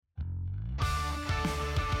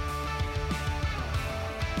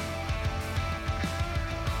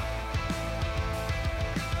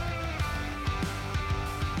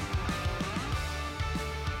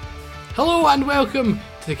Hello and welcome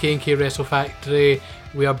to the K&K Wrestle Factory.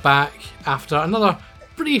 We are back after another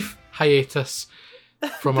brief hiatus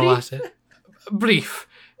from our last... Brief.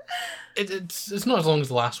 It's not as long as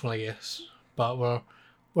the last one, I guess. But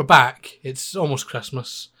we're back. It's almost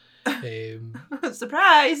Christmas.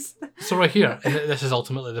 Surprise! So we're here, and this is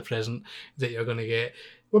ultimately the present that you're going to get.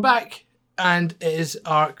 We're back, and it is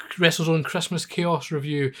our WrestleZone Christmas Chaos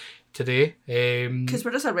review today. Because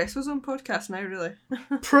we're just a WrestleZone podcast now, really.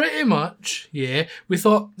 Pretty much, yeah. We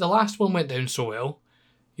thought the last one went down so well.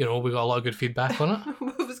 You know, we got a lot of good feedback on it.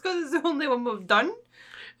 It was because it's the only one we've done.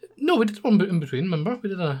 No, we did one in between, remember? We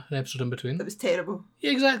did an episode in between. It was terrible.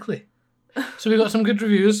 Yeah, exactly. So we got some good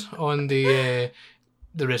reviews on the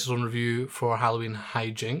WrestleZone review for Halloween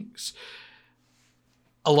Hijinks.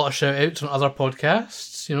 A lot of shout outs on other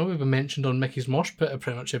podcasts. You know, we've been mentioned on Mickey's Mosh Pit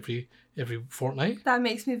pretty much every fortnight. That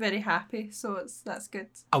makes me very happy, so that's good.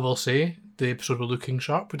 I will say, the episode with Looking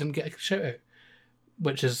Sharp, we didn't get a shout out,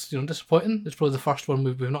 which is, disappointing. It's probably the first one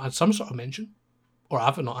we've not had some sort of mention. Or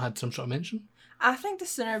I've not had some sort of mention. I think the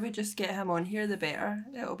sooner we just get him on here, the better.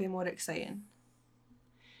 It'll be more exciting.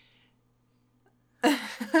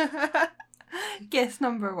 Guess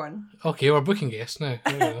number one. Okay, we're booking guests now.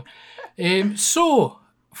 There we go. So,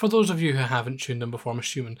 for those of you who haven't tuned in before, I'm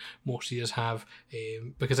assuming most of you have,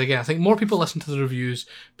 because again, I think more people listen to the reviews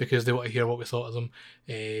because they want to hear what we thought of them.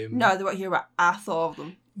 No, they want to hear what I thought of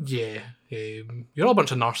them. Yeah. You're all a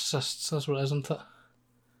bunch of narcissists, that's what it is, isn't it?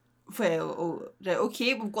 Well, right,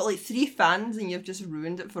 okay, we've got like 3 fans and you've just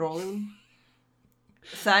ruined it for all of them.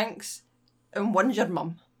 Thanks. And one's your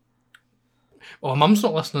mum. Well, Mum's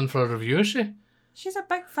not listening for a review, is she? She's a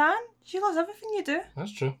big fan. She loves everything you do.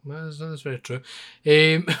 That's true. That's very true. We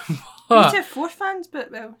used to have 4 fans, but,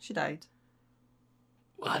 well, she died.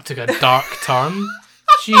 Well, that took a dark turn.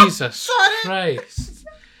 Jesus Christ.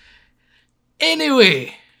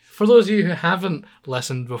 Anyway, for those of you who haven't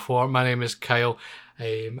listened before, my name is Kyle.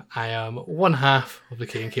 I am one half of the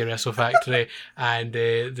K&K Wrestle Factory, and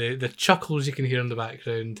the chuckles you can hear in the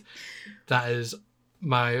background, that is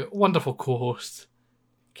my wonderful co-host,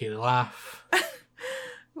 Kaylee Laugh.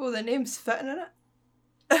 Well, the name's fitting in it.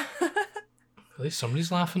 At least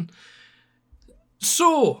somebody's laughing.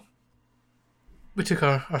 So, we took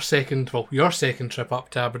our second, well, your second trip up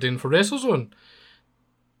to Aberdeen for WrestleZone.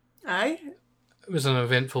 Aye. It was an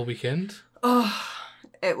eventful weekend. Oh,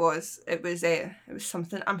 it was. It was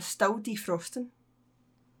something. I'm still defrosting.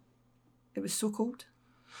 It was so cold.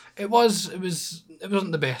 It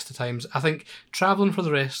wasn't the best of times. I think travelling for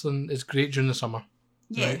the wrestling is great during the summer.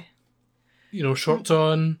 Yeah. Right? You know, shorts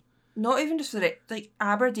on. Not even just for it. Like,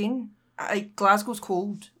 Aberdeen, like, Glasgow's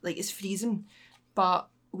cold. Like, it's freezing. But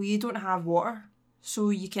we don't have water. So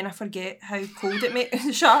you kind of forget how cold it makes.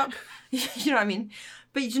 Shut up. You know what I mean?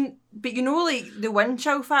 But you know, like, the wind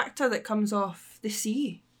chill factor that comes off the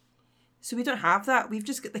sea. So we don't have that. We've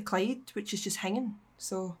just got the Clyde, which is just hanging.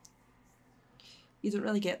 So you don't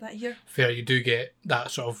really get that here. Fair, you do get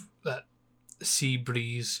that sort of that sea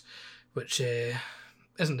breeze, which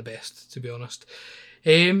isn't the best, to be honest.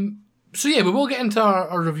 So yeah, we will get into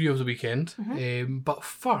our review of the weekend. Mm-hmm. But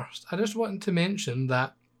first, I just wanted to mention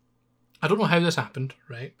that I don't know how this happened,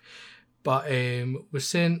 right? But we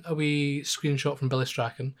sent a wee screenshot from Billy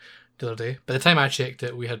Strachan the other day. By the time I checked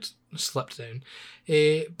it, we had slipped down.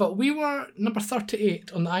 But we were number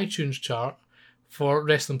 38 on the iTunes chart for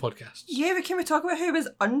wrestling podcasts. Yeah, but can we talk about who was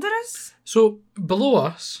under us? So below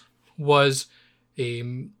us was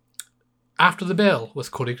After the Bell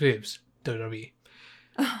with Corey Graves, WWE.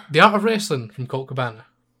 The Art of Wrestling from Colt Cabana.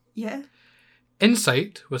 Yeah.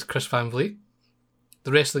 Insight with Chris Van Vliet.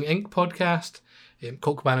 The Wrestling Inc. podcast.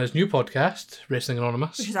 Colt Cabana's new podcast, Wrestling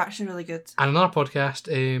Anonymous. Which is actually really good. And another podcast,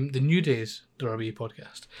 the New Days WWE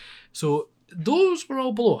podcast. So those were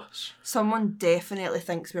all below us. Someone definitely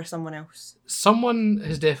thinks we're someone else. Someone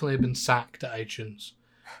has definitely been sacked at iTunes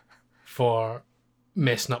for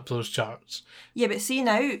messing up those charts. Yeah, but see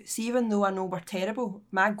now, even though I know we're terrible,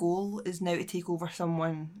 my goal is now to take over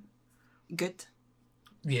someone good.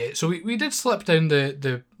 Yeah, so we did slip down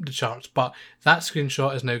the charts, but that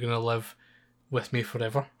screenshot is now going to live with me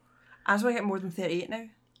forever. As I get more than 38 now.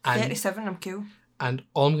 37, I'm cool. And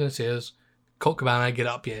all I'm going to say is, Colt Cabana, get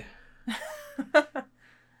up, yeah.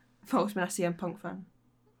 Folks, when I see I'm Punk fan.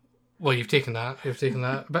 Well, you've taken that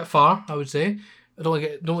a bit far, I would say. I don't want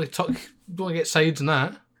to get sides in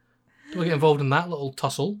that. Don't want to get involved in that little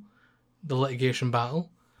tussle, the litigation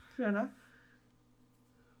battle. Fair enough.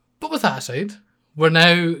 But with that aside, we're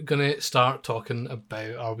now going to start talking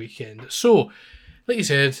about our weekend. So, like you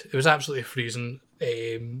said, it was absolutely freezing.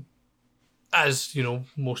 As you know,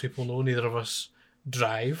 most people know, neither of us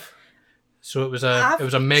drive. So it was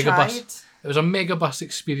a mega bus. It was a mega bus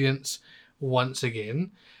experience once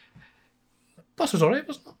again. Bus was alright,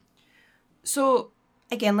 wasn't it? So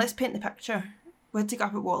again, let's paint the picture. We had to get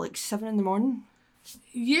up at what, like 7 a.m?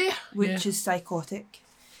 Yeah. Which is psychotic.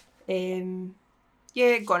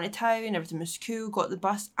 Yeah, got into town, everything was cool, got the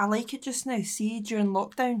bus. I like it just now. See, during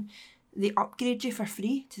lockdown, they upgrade you for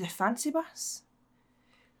free to the fancy bus,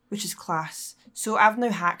 which is class. So I've now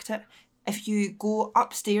hacked it. If you go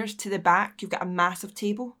upstairs to the back, you've got a massive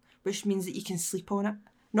table, which means that you can sleep on it.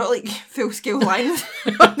 Not like full-scale lines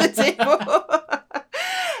on the table.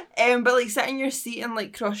 But like sit in your seat and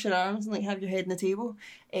like cross your arms and like have your head on the table.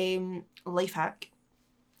 Life hack.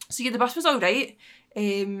 So yeah, the bus was alright.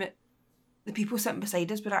 The people sitting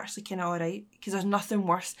beside us were actually kind of alright, because there's nothing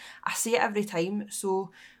worse. I say it every time.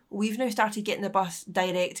 So we've now started getting the bus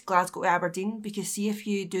direct Glasgow to Aberdeen, because see, if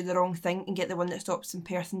you do the wrong thing and get the one that stops in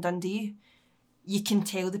Perth and Dundee, you can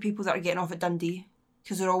tell the people that are getting off at Dundee,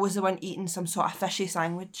 because they're always the one eating some sort of fishy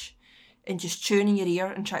sandwich and just chewing in your ear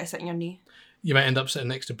and trying to sit in your knee. You might end up sitting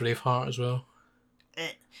next to Braveheart as well.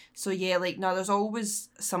 So yeah, like, no, there's always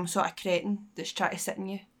some sort of cretin that's trying to sit in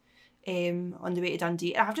you on the way to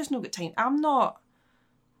Dundee. And I've just not got time. I'm not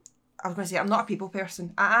a people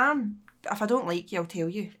person. I am. If I don't like you, I'll tell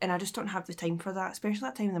you. And I just don't have the time for that, especially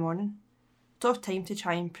that time in the morning. Don't have time to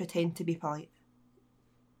try and pretend to be polite.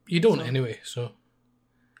 You don't anyway, so.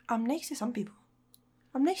 I'm nice to some people.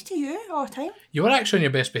 I'm nice to you all the time. You were actually on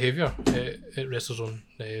your best behaviour at WrestleZone.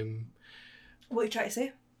 What are you trying to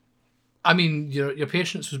say? I mean, your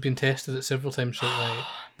patience was being tested at several times throughout the night,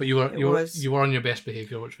 but you were on your best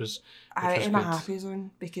behaviour, which was. I was in my happy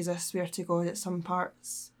zone, because I swear to God, at some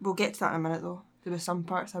parts, we'll get to that in a minute though. There were some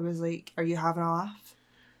parts I was like, "Are you having a laugh?"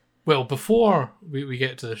 Well, before we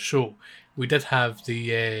get to the show, we did have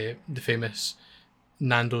the famous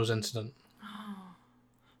Nando's incident.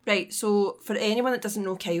 Right, so for anyone that doesn't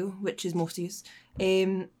know Kyle, which is most of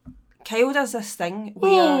you, Kyle does this thing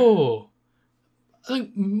where... Oh! I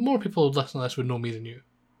think more people listening to this would know me than you.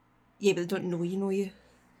 Yeah, but they don't know you.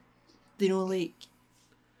 They know, like,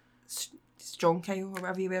 Strong Kyle, or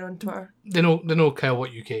whatever you were on Twitter. They know Kyle Watt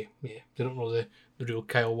UK, yeah. They don't know the real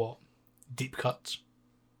Kyle Watt. Deep cuts.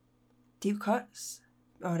 Deep cuts?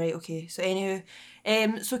 Alright, okay. So anyway,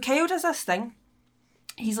 so Kyle does this thing.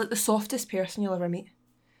 He's like the softest person you'll ever meet.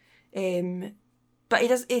 But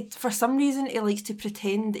for some reason, he likes to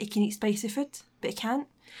pretend that he can eat spicy food, but he can't.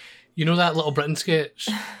 You know that Little Britain sketch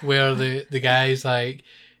where the guy's like,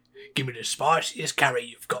 "Give me the spiciest curry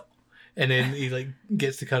you've got," and then he like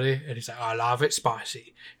gets the curry and he's like, "I love it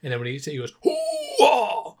spicy," and then when he eats it, he goes,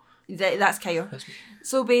 "Ooh!" That's Kyle. That's me.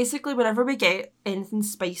 So basically, whenever we get anything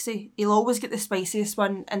spicy, he'll always get the spiciest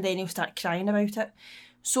one, and then he'll start crying about it.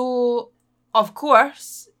 So, of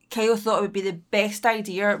course, Kyle thought it would be the best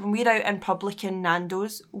idea when we're out in public in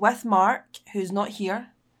Nando's with Mark, who's not here,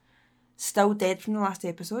 still dead from the last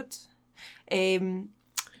episode.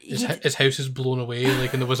 His house is blown away,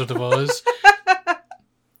 like in The Wizard of Oz.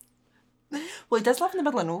 Well, he does live in the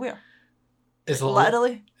middle of nowhere.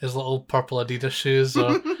 Literally. His little purple Adidas shoes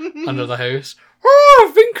are under the house. Oh,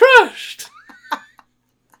 I've been crushed!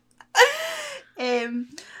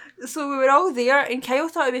 So we were all there, and Kyle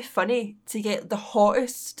thought it'd be funny to get the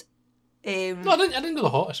hottest. No, I didn't go the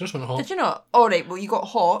hottest. I just went hot. Did you not? All right. Well, you got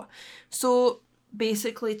hot. So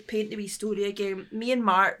basically, to paint the wee story again, me and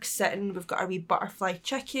Mark sitting. We've got our wee butterfly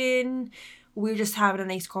chicken. We're just having a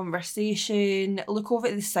nice conversation. Look over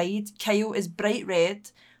to the side. Kyle is bright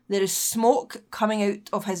red. There is smoke coming out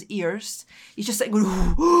of his ears. He's just sitting going,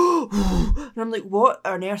 and I'm like, "What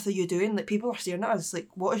on earth are you doing?" Like, people are staring at us. Like,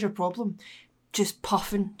 what is your problem? Just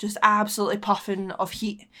puffing, just absolutely puffing of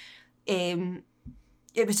heat. It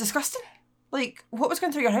was disgusting. Like, what was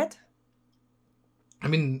going through your head? I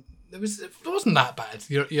mean, it wasn't that bad.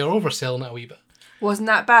 You're overselling it a wee bit. Wasn't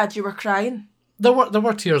that bad? You were crying. There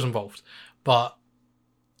were tears involved, but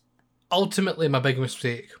ultimately my big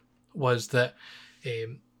mistake was that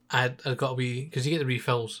I got a wee, because you get the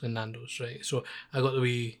refills in Nando's, right? So I got a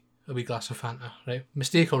wee glass of Fanta, right?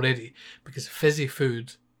 Mistake already, because fizzy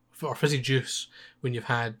food or fizzy juice when you've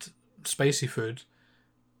had spicy food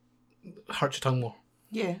hurts your tongue more.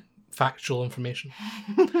 Yeah. Factual information.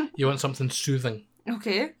 You want something soothing.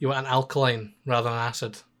 Okay. You want an alkaline rather than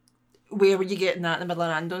acid. Where were you getting that in the middle of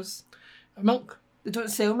Nando's? Milk. They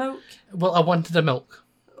don't sell milk? Well, I wanted a milk.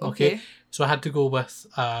 Okay. So I had to go with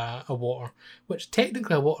a water, which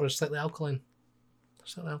technically a water is slightly alkaline.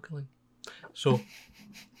 So,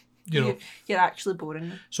 you know. You're actually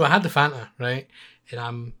boring. So I had the Fanta, right?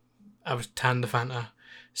 And I was tanning the Fanta,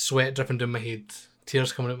 sweat dripping down my head,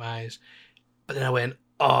 tears coming out my eyes. But then I went,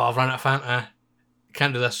 "Oh, I've run out of Fanta.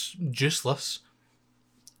 can't do this juiceless.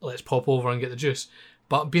 Let's pop over and get the juice.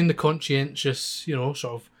 But being the conscientious, sort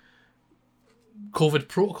of COVID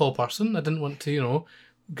protocol person, I didn't want to,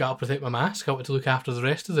 get up without my mask. I wanted to look after the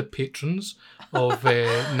rest of the patrons of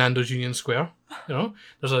Nando's Union Square.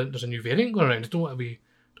 There's a new variant going around. I don't want to be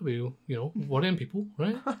worrying people,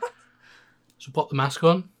 right? So pop the mask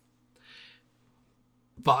on.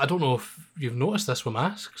 But I don't know if you've noticed this with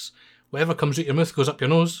masks. Whatever comes out your mouth goes up your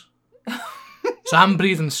nose. So I'm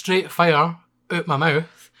breathing straight fire out my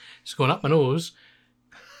mouth. It's going up my nose.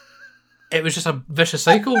 It was just a vicious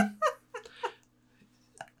cycle.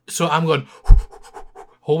 So I'm going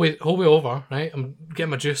whole way over, right? I'm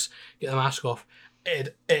getting my juice, getting the mask off.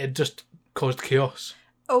 It just caused chaos.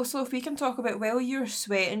 Also, if we can talk about while you're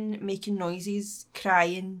sweating, making noises,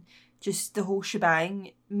 crying, just the whole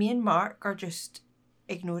shebang, me and Mark are just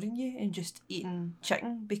ignoring you and just eating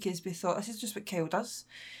chicken because we thought this is just what Kyle does.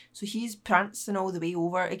 So he's prancing all the way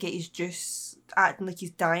over to get his juice, acting like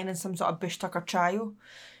he's dying in some sort of bush tucker trial.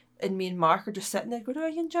 And me and Mark are just sitting there going, "Are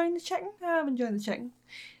you enjoying the chicken?" "I'm enjoying the chicken."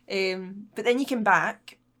 But then you came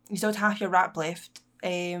back, you still had half your wrap left.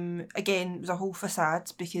 Again, it was a whole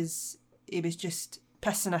facade because it was just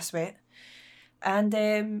pissing a sweat. And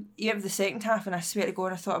you went for the second half, and I swear to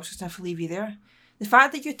God, I thought I was just going to have to leave you there. The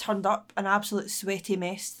fact that you turned up an absolute sweaty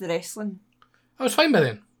mess to the wrestling. I was fine by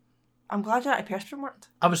then. I'm glad your antiperspirant worked.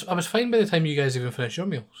 I was fine by the time you guys even finished your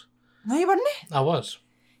meals. No, you weren't. I was.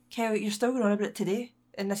 Kyle, you're still going on about it today,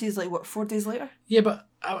 and this is 4 days later? Yeah, but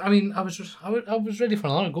I mean, I was ready for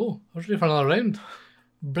another go. I was ready for another round.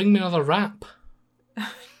 Bring me another wrap.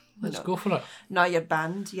 Let's go for it. No, you're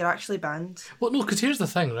banned. You're actually banned. Well, no, because here's the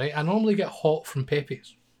thing, right? I normally get hot from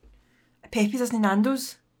Pepe's. Pepe's isn't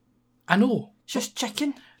Nando's. I know. It's just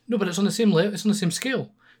chicken. No, but it's on the same level. It's on the same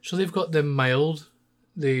scale. So they've got the mild,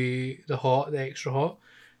 the hot, the extra hot.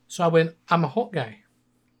 So I went, I'm a hot guy,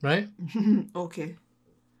 right? Okay.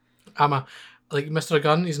 I'm a, like Mr.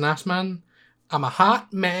 Gunn, he's an ass man. I'm a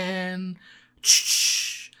hot man.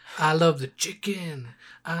 I love the chicken.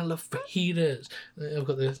 I love fajitas. I've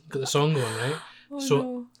got the song going, right? Oh, so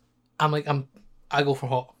no. I'm like, I go for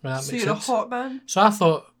hot. Right? That So makes you're sense. a hot man? So I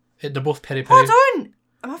thought they're both peri peri. Hold on!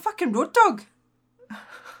 I'm a fucking road dog.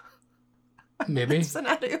 Maybe.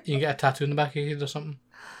 Scenario. You can get a tattoo in the back of your head or something.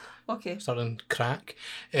 Okay. Starting crack.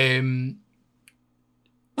 As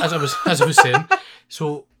I was saying,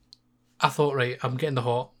 so I thought, right, I'm getting the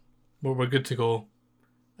hot. We're good to go.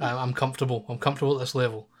 I'm comfortable. I'm comfortable at this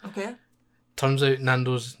level. Okay. Turns out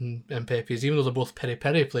Nando's and Pepe's, even though they're both peri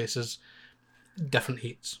peri places, different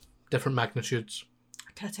heats, different magnitudes.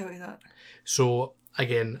 I can't tell you that. So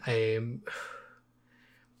again,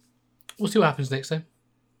 we'll see what happens next time.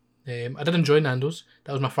 I did enjoy Nando's.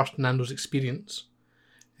 That was my first Nando's experience.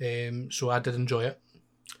 So I did enjoy it.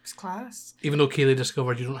 It's class. Even though Kaylee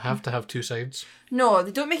discovered you don't have to have two sides. No,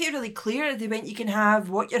 they don't make it really clear. They went, you can have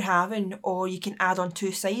what you're having or you can add on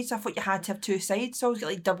two sides. I thought you had to have two sides, so I always get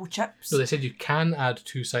like double chips. No, they said you can add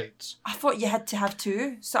two sides. I thought you had to have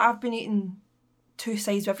two, so I've been eating two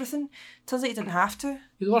sides of everything. Turns out you didn't have to.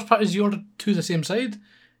 The worst part is you ordered two the same side.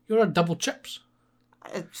 You ordered double chips.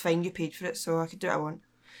 It's fine, you paid for it, so I could do what I want.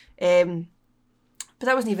 But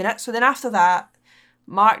that wasn't even it. So then after that,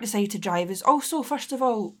 Mark decided to drive us. Also, first of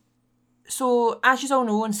all, so as you all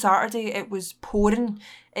know, on Saturday it was pouring.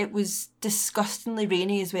 It was disgustingly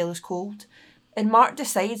rainy as well as cold. And Mark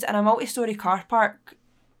decides in a multi-storey car park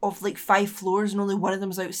of like 5 floors and only one of them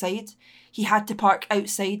was outside, he had to park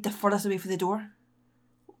outside the furthest away from the door.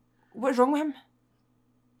 What's wrong with him?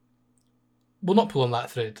 We'll not pull on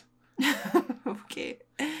that thread. Okay.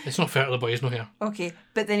 It's not fair to the boys, no here. Okay,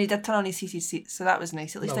 but then he did turn on his heated seats, so that was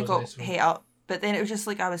nice. At least I got nice, heat up. But then it was just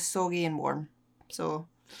like I was soggy and warm. So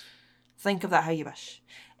think of that how you wish.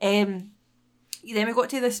 Then we got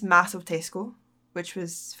to this massive Tesco, which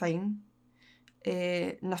was fine.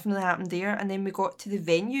 Nothing really happened there. And then we got to the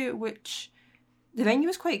venue, which the venue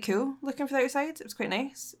was quite cool looking from the outside. It was quite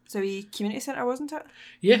nice. It's a wee community centre, wasn't it?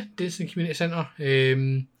 Yeah, Davidson Community Centre.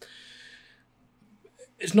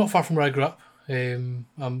 It's not far from where I grew up. I'm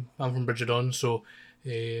from Bridgedon, so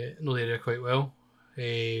know the area quite well.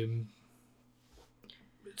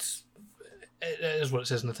 It is what it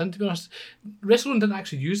says in the tin, to be honest. Wrestling didn't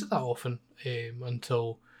actually use it that often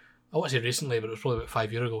until, I want to say recently, but it was probably about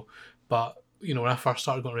 5 years ago. But, you know, when I first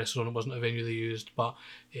started going to Wrestling, it wasn't a venue they used. But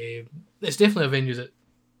it's definitely a venue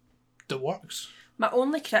that works. My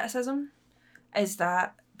only criticism is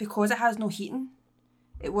that because it has no heating,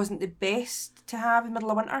 it wasn't the best to have in the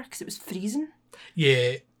middle of winter because it was freezing.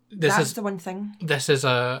 Yeah. That's the one thing. This is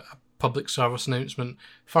a public service announcement,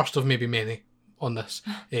 first of maybe many, on this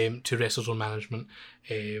to WrestleZone management.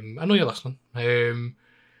 I know you're listening.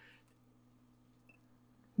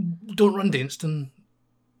 Don't run Dainston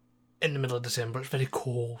in the middle of December. It's very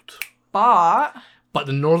cold. But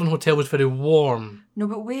the Northern Hotel was very warm. no,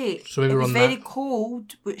 but wait. So maybe it was run very that.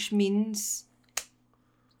 cold, which means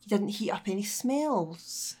you didn't heat up any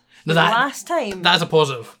smells. No, last time. That's a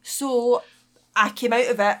positive. So I came out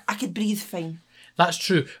of it. I could breathe fine. That's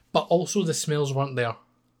true. But also the smells weren't there.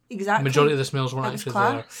 Exactly. The majority of the smells weren't It was actually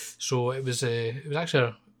class. there. So it was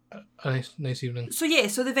actually a nice evening. So yeah,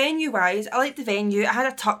 so the venue wise, I liked the venue. I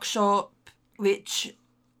had a tuck shop, which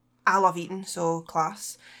I love eating, so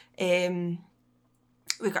class. We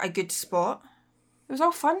got a good spot. It was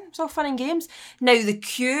all fun. It was all fun and games. Now the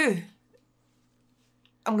queue.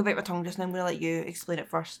 I'm gonna bite my tongue just now. I'm gonna let you explain it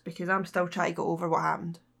first because I'm still trying to go over what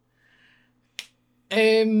happened.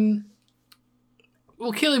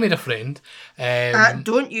 Well, Kaylee made a friend.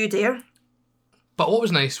 Don't you dare. But what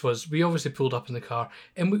was nice was we obviously pulled up in the car,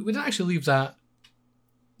 and we didn't actually leave that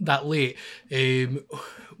late. We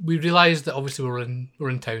realised that obviously we're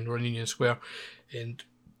in town, we're in Union Square, and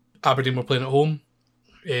Aberdeen were playing at home,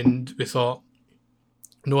 and we thought,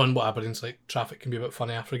 knowing what Aberdeen's like, traffic can be a bit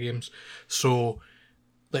funny after games, so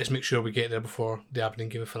let's make sure we get there before the Aberdeen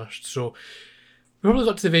game is finished. So we probably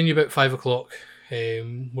got to the venue about 5 o'clock.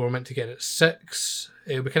 We were meant to get at 6.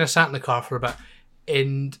 We kind of sat in the car for a bit,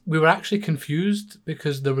 and we were actually confused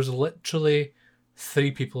because there was literally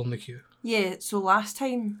 3 people in the queue. Yeah, so last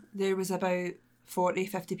time there was about 40,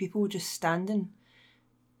 50 people just standing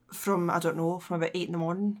from about 8 in the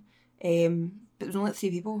morning. But there was only like 3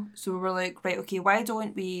 people. So we were like, right, okay, why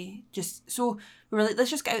don't we just... So we were like, let's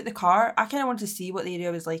just get out of the car. I kind of wanted to see what the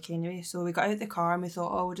area was like anyway. So we got out of the car and we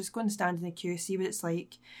thought, we'll just go and stand in the queue, see what it's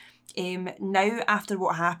like. Now, after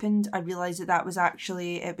what happened, I realised that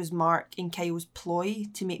it was Mark and Kyle's ploy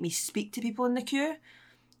to make me speak to people in the queue,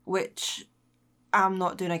 which I'm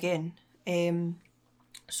not doing again.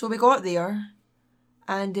 So we got there,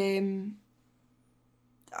 and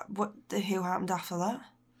what the hell happened after that?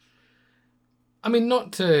 I mean,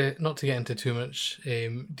 not to get into too much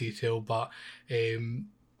detail, but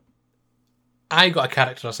I got a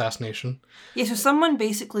character assassination. Yeah, so someone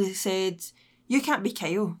basically said, you can't be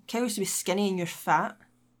Kyle. Kyle used to be skinny and you're fat.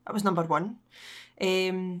 That was number 1.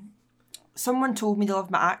 Someone told me to love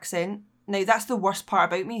my accent. Now, that's the worst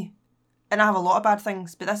part about me. And I have a lot of bad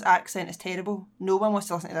things, but this accent is terrible. No one wants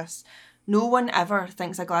to listen to this. No one ever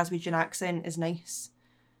thinks a Glaswegian accent is nice.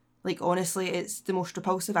 Like, honestly, it's the most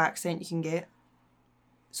repulsive accent you can get.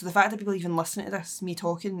 So the fact that people even listen to this, me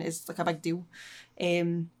talking, is like a big deal.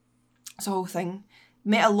 It's a whole thing.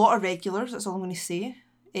 Met a lot of regulars, that's all I'm going to say.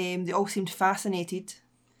 They all seemed fascinated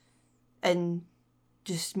in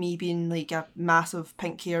just me being like a massive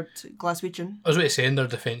pink-haired Glaswegian. I was going to say, in their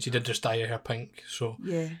defence, you did just dye your hair pink, so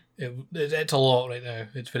Yeah. It's a lot right now.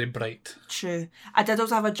 It's very bright. True. I did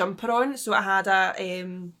also have a jumper on, so I had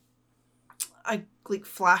a like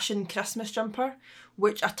flashing Christmas jumper,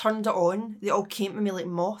 which I turned it on. They all came to me like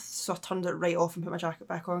moths, so I turned it right off and put my jacket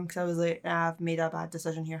back on because I was like, I've made a bad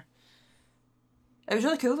decision here. It was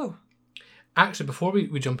really cool though. Actually, before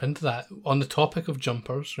we jump into that, on the topic of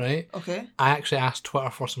jumpers, right? Okay. I actually asked Twitter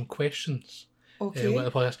for some questions. Okay. About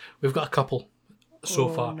the podcast. We've got a couple so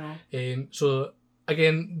far. No. So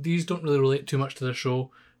again, these don't really relate too much to the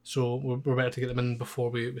show, so we're better to get them in before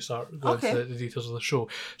we start going into the details of the show.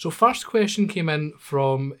 So first question came in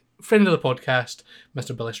from friend of the podcast,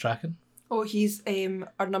 Mr. Billy Strachan. Oh, he's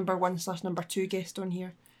our number 1/number 2 guest on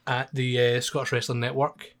here. At the Scottish Wrestling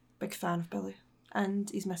Network. Big fan of Billy and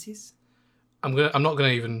his missus. I'm not gonna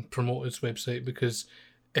even promote his website because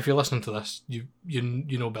if you're listening to this, you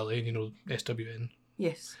know Billy and you know SWN.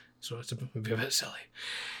 Yes. So it's maybe a bit silly.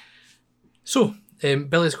 So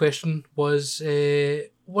Billy's question was there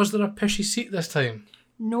a pishy seat this time?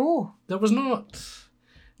 No. There was not.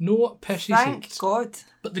 No pishy Thank seats. God.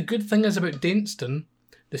 But the good thing is about Dainston,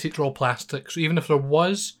 the seats are all plastic. So even if there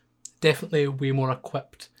was, definitely way more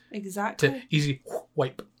equipped Exactly. to easy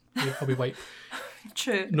wipe. I'll be wipe.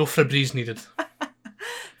 True. No Febreze needed.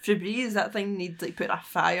 Febreze, that thing needs like put a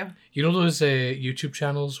fire. You know those YouTube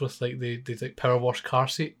channels with like they like power wash car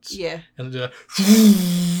seats? Yeah. And they do that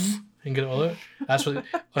and get it all out. That's what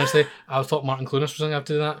honestly I thought Martin Clunas was going to have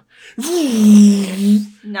to do that.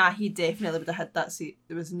 Nah, he definitely would have had that seat.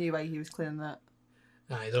 There was no way he was clearing that.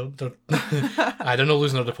 Aye, they're not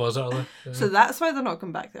losing their deposit, are they? So that's why they're not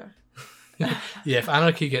coming back there. Yeah, if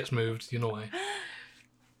Anarchy gets moved, you know why.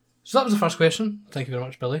 So that was the first question. Thank you very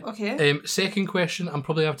much, Billy. Okay. Second question, I'm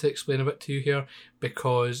probably going to have to explain a bit to you here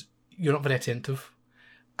because you're not very attentive.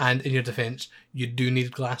 And in your defence, you do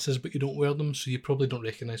need glasses, but you don't wear them, so you probably don't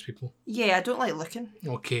recognise people. Yeah, I don't like looking.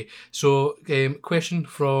 Okay, so question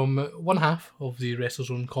from one half of the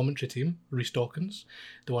WrestleZone commentary team, Rhys Dawkins,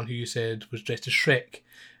 the one who you said was dressed as Shrek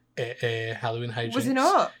at Halloween Hijinks. Was he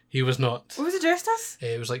not? He was not. What was he dressed as?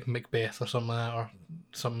 It was like Macbeth or something like that, or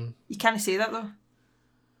something. You can't say that though.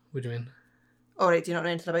 What do you mean? Alright, do you not know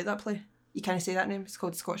anything about that play? You can't say that name, it's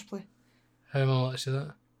called the Scottish play. How am I allowed to say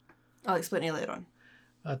that? I'll explain it later on.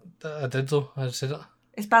 I did though, I said it.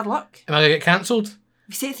 It's bad luck. Am I going to get cancelled? If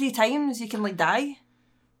you say it 3 times, you can like die.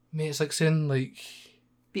 Mate, it's like saying like...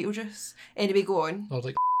 Beetlejuice. Anyway, go on. Or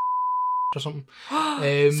like or something.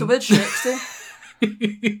 So what did Shrek say?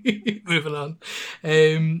 Moving on.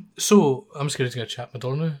 So, I'm scared to get a chat my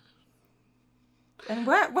door now. And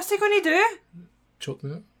what's he going to do? Choke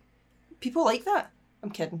me out. People like that.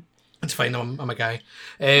 I'm kidding. It's fine, I'm a guy.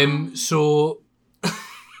 So...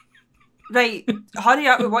 Right, hurry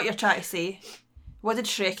up with what you're trying to say. What did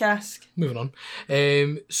Shrek ask? Moving on.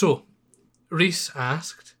 So, Rhys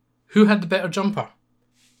asked, who had the better jumper?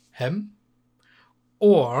 Him?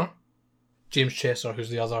 Or James Chesser, who's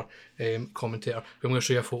the other commentator. I'm going to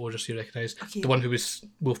show you a photo just so you recognise. Okay. The one who was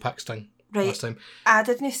Wolfpack Sting last time. I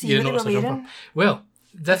didn't see You what noticed they the were jumper? wearing. Well,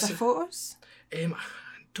 Is this... there photos? I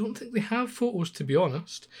don't think they have photos, to be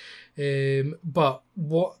honest. But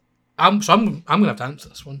what... I'm going to have to answer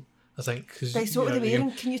this one, I think. Right, so what were they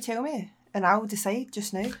wearing? Can you tell me? And I'll decide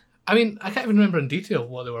just now. I mean, I can't even remember in detail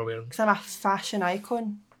what they were wearing. Because I'm a fashion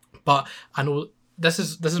icon. But I know... This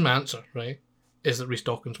is my answer, right? Is that Rhys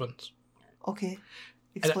Dawkins wins. Okay.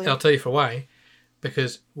 And Explain. I'll tell you for why.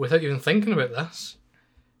 Because without even thinking about this,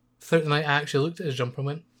 throughout the night I actually looked at his jumper and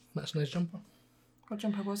went, that's a nice jumper. What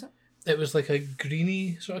jumper was it? It was like a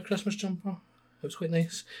greeny sort of Christmas jumper. It was quite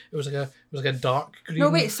nice. It was like a dark green. No,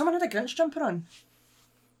 wait, someone had a Grinch jumper on.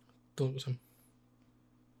 Don't it was him.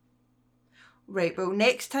 Right, well,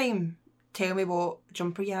 next time, tell me what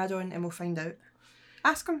jumper you had on and we'll find out.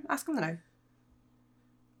 Ask him now.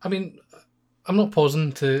 I mean, I'm not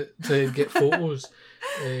pausing to get photos.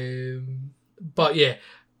 But yeah,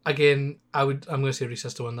 again, I'm going to say Rhys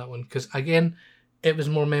has to win that one because again, it was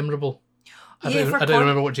more memorable. I don't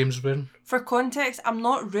remember what James was wearing. For context, I'm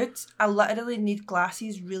not rude. I literally need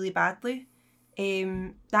glasses really badly.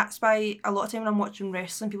 That's why a lot of time when I'm watching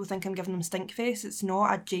wrestling, people think I'm giving them stink face. It's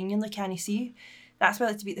not. I genuinely can't see. That's why I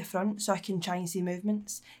like to be at the front so I can try and see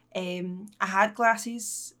movements. I had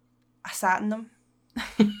glasses. I sat in them.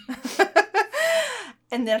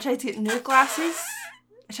 And then I tried to get new glasses.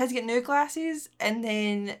 And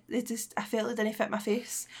then I felt they didn't fit my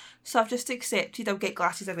face. So I've just accepted I'll get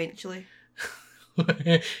glasses eventually.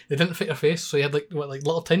 They didn't fit your face, so you had like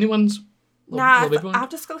little tiny ones? I've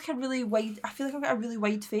just got like a really wide... I feel like I've got a really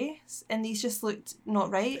wide face and these just looked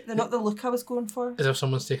not right. They're not the look I was going for. As if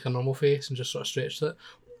someone's taken a normal face and just sort of stretched it.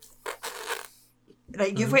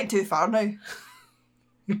 Right, you've went too far now.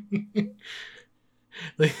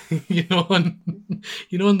 Like, you know on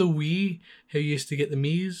the Wii, how you used to get the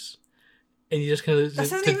Mii's? And you just kind of...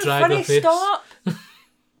 This isn't even funny, stop!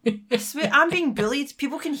 I swear, I'm being bullied.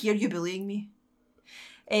 People can hear you bullying me.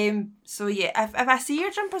 So yeah, if I see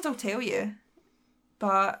your jumpers, I'll tell you.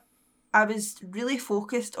 But I was really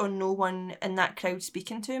focused on no one in that crowd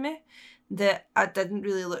speaking to me, that I didn't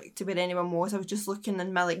really look to where anyone was. I was just looking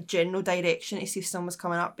in my general direction to see if someone was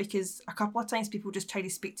coming up, because a couple of times people just tried to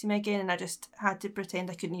speak to me again and I just had to pretend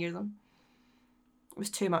I couldn't hear them. It was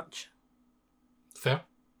too much. Fair.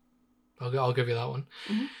 I'll give you that one.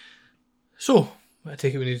 Mm-hmm. So, I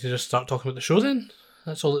take it we need to just start talking about the show then.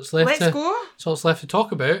 That's all that's left. Let's go. That's all that's left to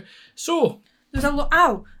talk about. So, there's a lot...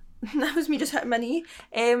 Ow! That was me just hitting my knee.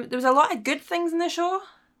 There was a lot of good things in the show.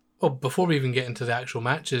 Well, before we even get into the actual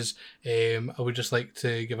matches, I would just like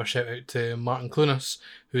to give a shout out to Martin Clunas,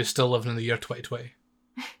 who is still living in the year 2020.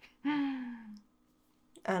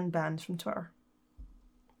 And banned from Twitter.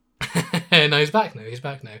 No, he's back now.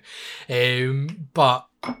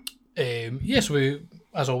 So we,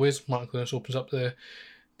 as always, Martin Clunas opens up the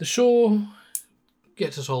show,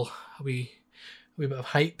 gets us all a wee bit of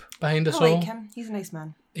hype behind us all. I like him. He's a nice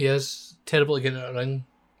man. He is terrible at getting out of the ring,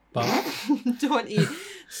 but... Don't eat.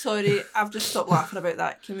 Sorry, I've just stopped laughing about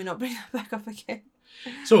that. Can we not bring that back up again?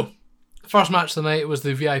 So, first match of the night was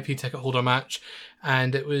the VIP ticket holder match,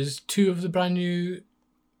 and it was two of the brand new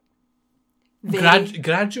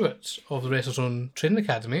graduates of the WrestleZone Training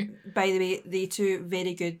Academy. By the way, they two,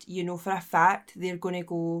 very good. You know for a fact they're going to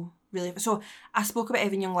go really... So, I spoke about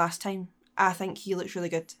Evan Young last time. I think he looks really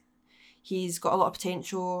good. He's got a lot of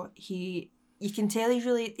potential. You can tell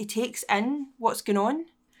he takes in what's going on.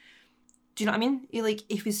 Do you know what I mean?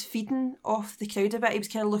 He was feeding off the crowd a bit. He was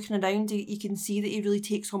kind of looking around. You can see that he really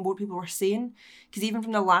takes on board what people were saying. Because even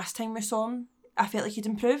from the last time we saw him, I felt like he'd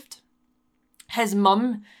improved. His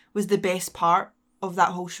mum was the best part of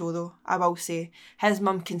that whole show, though, I will say. His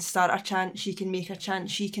mum can start a chant, she can make a chant,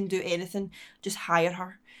 she can do anything. Just hire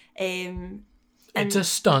her. It's a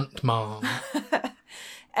stunt, Mom.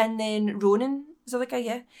 And then Ronan, is that the guy?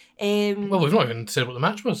 Yeah. Well, we've not even said what the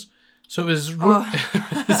match was. So it was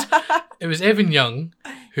it was Evan Young,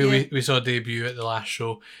 who we saw debut at the last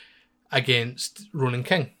show, against Ronan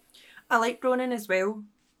King. I liked Ronan as well.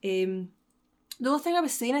 The only thing I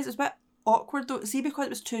was saying is it was a bit awkward though. See, because it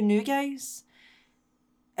was two new guys,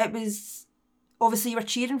 it was obviously you were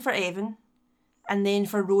cheering for Evan, and then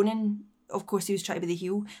for Ronan, of course, he was trying to be the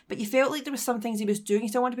heel. But you felt like there was some things he was doing. You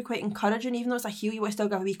still wanted to be quite encouraging, even though it's a heel. You want to still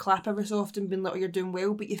give a wee clap every so often, being like, "Oh, you're doing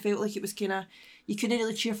well." But you felt like it was kind of you couldn't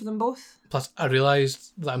really cheer for them both. Plus, I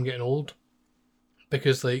realised that I'm getting old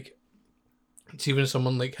because, like, it's even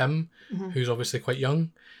someone like him, who's obviously quite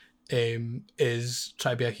young, is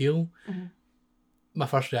trying to be a heel. Mm-hmm. My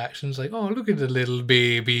first reaction is like, "Oh, look at the little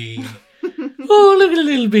baby! Oh, look at the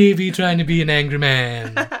little baby trying to be an angry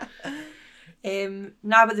man."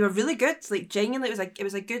 But they were really good. Like, genuinely, it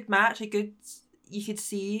was a good match. You could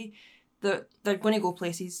see that they're going to go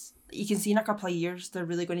places. You can see in a couple of years they're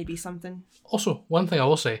really going to be something. Also, one thing I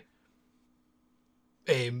will say,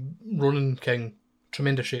 Ronan King,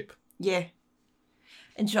 tremendous shape. Yeah.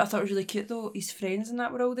 And do you know what I thought was really cute though? His friends and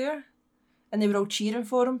that were all there. And they were all cheering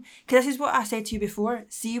for him. Because this is what I said to you before.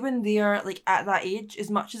 See, when they're like at that age,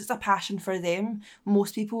 as much as it's a passion for them,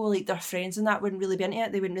 most people, like their friends and that, wouldn't really be into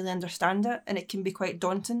it. They wouldn't really understand it. And it can be quite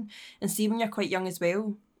daunting. And see, when you're quite young as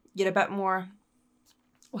well, you're a bit more...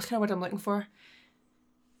 What's kind of word I'm looking for?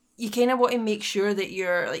 You kind of want to make sure that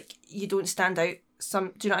you're, like, you don't stand out.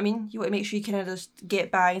 Do you know what I mean? You want to make sure you kind of just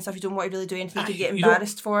get by and stuff. You don't want to really do anything you could get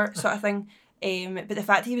embarrassed for, sort of thing. But the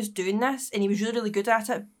fact he was doing this, and he was really, really good at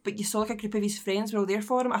it, but you saw like a group of his friends were all there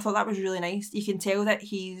for him, I thought that was really nice. You can tell that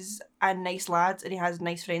he's a nice lad and he has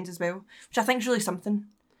nice friends as well, which I think is really something.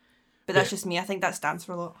 But that's just me. I think that stands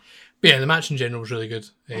for a lot. But yeah, the match in general was really good.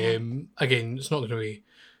 Again, it's not going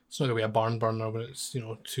to be a barn burner when it's, you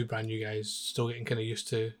know, two brand new guys still getting kind of used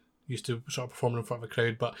to sort of performing in front of a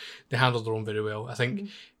crowd, but they handled their own very well. I think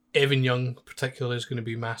Evan Young particularly is going to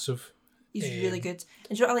be massive. He's really good.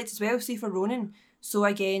 And do you know what I liked as well? See, for Ronan, so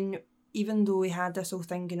again, even though he had this whole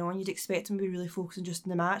thing going on, you'd expect him to be really focusing just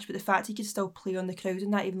on the match, but the fact he could still play on the crowd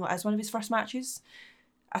in that, even though it is one of his first matches,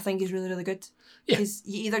 I think is really, really good. Because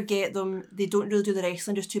you either get them, they don't really do the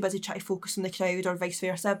wrestling, just too busy trying to focus on the crowd, or vice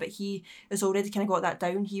versa, but he has already kind of got that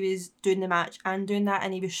down. He was doing the match and doing that,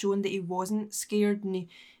 and he was showing that he wasn't scared, and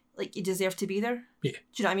he deserved to be there. Yeah. Do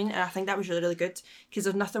you know what I mean? And I think that was really, really good, because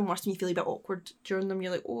there's nothing worse when you feel a bit awkward during them.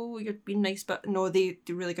 You're like, oh, you're being nice, but no, they're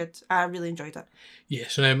really good. I really enjoyed it. Yeah,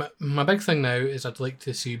 so now my big thing now is I'd like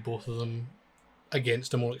to see both of them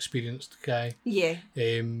against a more experienced guy. Yeah.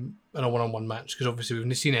 In a one-on-one match, because obviously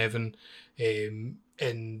we've seen Evan in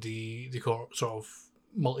the sort of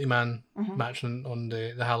multi-man match on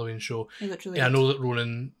the Halloween show. Really I know that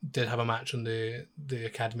Ronan did have a match on the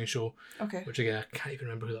Academy show. Okay. Which again, I can't even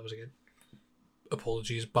remember who that was again.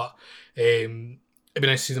 Apologies, but it'd be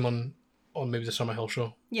nice to see them on maybe the Summer Hill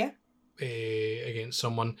show. Yeah. Against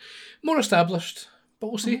someone more established, but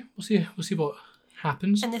we'll see. We'll see what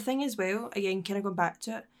happens. And the thing as well, again, kind of going back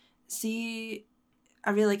to it, see, I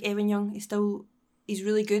really like Evan Young. He's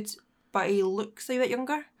really good, but he looks a bit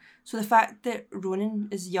younger. So the fact that Ronan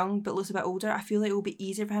is young but looks a bit older, I feel like it will be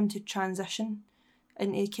easier for him to transition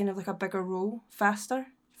into kind of like a bigger role faster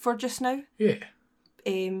for just now. Yeah.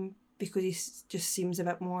 Because he just seems a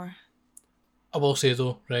bit more... I will say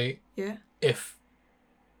though, right? Yeah. If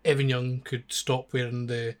Evan Young could stop wearing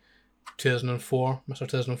the 2004 Mr.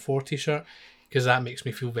 2004 t-shirt, because that makes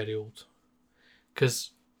me feel very old.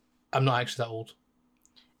 Because I'm not actually that old.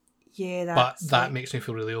 Yeah, but that makes me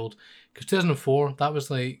feel really old. Because 2004, that was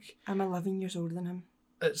like... I'm 11 years older than him.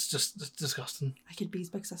 It's disgusting. I could be his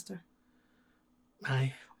big sister.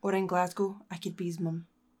 Aye. Or in Glasgow, I could be his mum.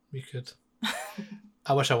 You could.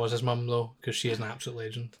 I wish I was his mum, though, because she is an absolute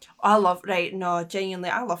legend. Genuinely,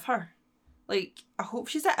 I love her. Like, I hope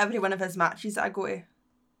she's at every one of his matches that I go to.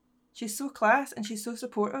 She's so class and she's so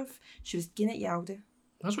supportive. She was getting at Yaldi.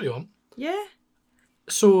 That's what you want. Yeah.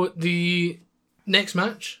 So, the next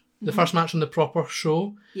match... The first match on the proper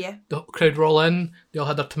show. Yeah. The crowd were all in. They all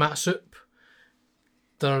had their tomato soup.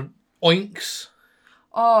 Their oinks.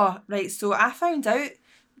 Oh, right. So I found out,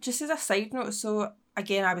 just as a side note, so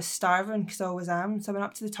again, I was starving because I always am. So I went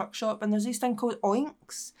up to the tuck shop and there's this thing called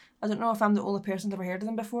Oinks. I don't know if I'm the only person that's ever heard of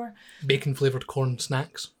them before. Bacon flavoured corn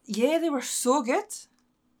snacks. Yeah, they were so good.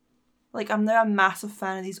 Like, I'm now a massive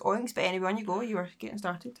fan of these Oinks, but anyway, on you go, you were getting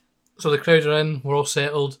started. So the crowd are in, we're all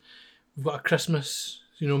settled. We've got a Christmas,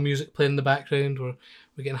 music playing in the background. We're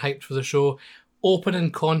getting hyped for the show.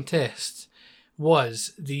 Opening contest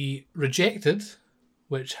was the Rejected,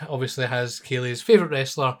 which obviously has Kaylee's favourite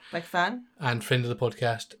wrestler. Big fan. And friend of the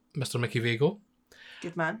podcast, Mr. Mickey Vago.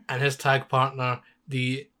 Good man. And his tag partner,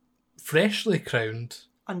 the freshly crowned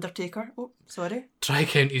Undertaker. Oh, sorry.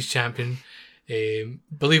 Tri-Counties champion.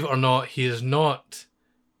 Believe it or not, he is not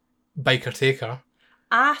Biker Taker.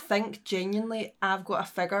 I think, genuinely, I've got a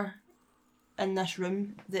figure in this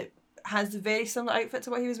room that has a very similar outfit to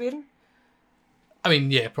what he was wearing. I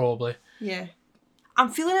mean, yeah, probably. Yeah. I'm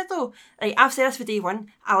feeling it though. Like, I've said this for day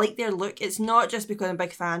one. I like their look. It's not just because I'm a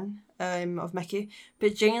big fan of Mickey,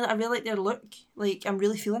 but genuinely, I really like their look. Like, I'm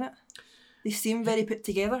really feeling it. They seem very put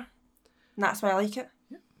together, and that's why I like it.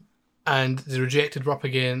 And the Rejected were up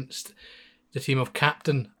against the team of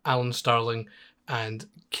Captain Alan Sterling and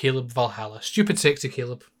Caleb Valhalla. Stupid Sexy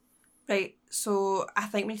Caleb. Right, so I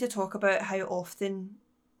think we need to talk about how often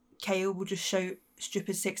Kyle will just shout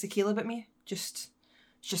Stupid Sexy Caleb at me. It's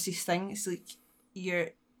just his thing. It's like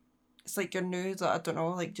you're new, I don't know,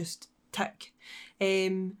 like just tick.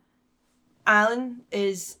 Alan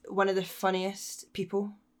is one of the funniest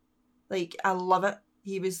people. Like, I love it.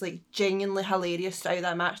 He was like genuinely hilarious throughout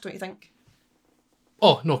that match, don't you think?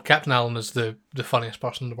 Oh, no, Captain Alan is the funniest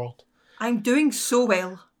person in the world. I'm doing so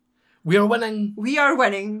well. We are winning. We are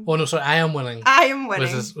winning. Oh, no, sorry, I am winning. I am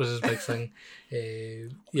winning. Was his big thing.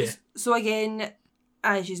 Yeah. So again,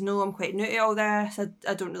 as you know, I'm quite new to all this.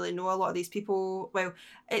 I don't really know a lot of these people. Well,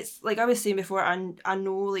 it's like I was saying before, I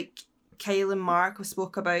know like Kyle and Mark have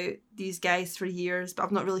spoke about these guys for years, but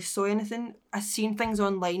I've not really saw anything. I've seen things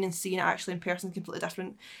online and seeing it actually in person is completely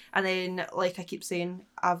different. And then, like I keep saying,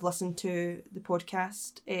 I've listened to the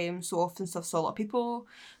podcast so often, so I've saw a lot of people,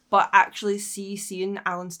 but actually seeing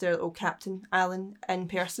Alan Sterling, Captain Alan in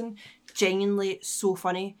person, genuinely so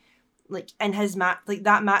funny. Like in his match, like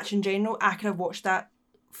that match in general, I could have watched that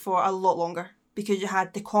for a lot longer because you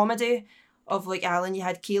had the comedy of like Alan, you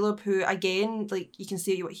had Caleb, who again, like you can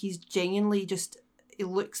see what he's genuinely he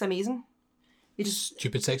looks amazing. He just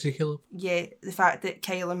Stupid Sexy Caleb. Yeah, the fact that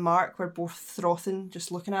Kyle and Mark were both frothing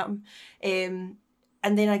just looking at him.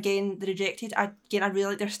 And then again, the Rejected, I really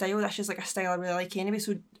like their style. That's just like a style I really like anyway.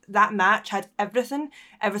 So that match had everything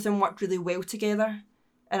worked really well together,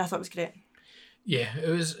 and I thought it was great. Yeah, it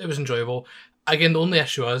was enjoyable. Again, the only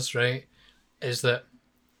issue is that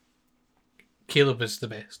Caleb is the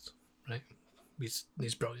best, right?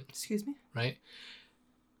 He's brilliant. Excuse me? Right?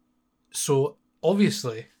 So,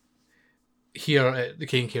 obviously, here at the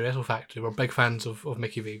K&K Wrestle Factory, we're big fans of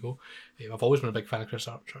Mickey Vago. I've always been a big fan of Chris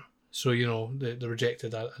Archer. So, the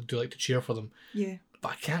Rejected, I do like to cheer for them. Yeah.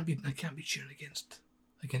 But I can't be cheering against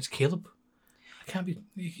Caleb. I can't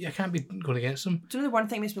be going against him. Do you know the one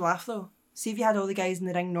thing that makes me laugh, though? See if you had all the guys in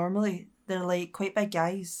the ring normally, they're like quite big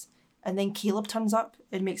guys. And then Caleb turns up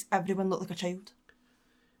and makes everyone look like a child.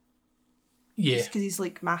 Yeah. Just because he's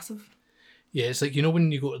like massive. Yeah, it's like,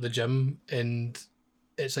 when you go to the gym and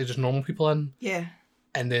it's like just normal people in. Yeah.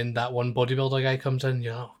 And then that one bodybuilder guy comes in,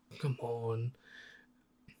 you're like, oh, come on.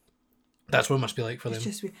 That's what it must be like for them. It's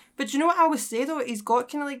just weird. But do you know what I always say though? He's got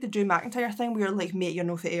kind of like the Drew McIntyre thing where you're like, mate, you're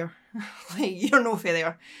no fair. Like, you're no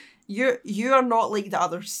fair. You are not like the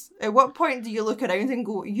others. At what point do you look around and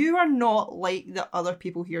go, you are not like the other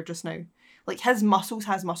people here just now? Like, his muscles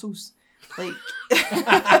has muscles. Like,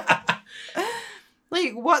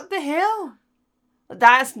 like, what the hell?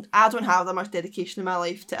 I don't have that much dedication in my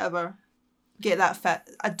life to ever get that fit.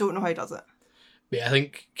 I don't know how he does it. Yeah, I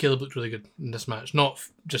think Caleb looked really good in this match. Not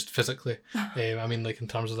just physically. I mean, like, in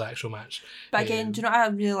terms of the actual match. But again, do you know what I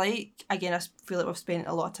really like? Again, I feel like we've spent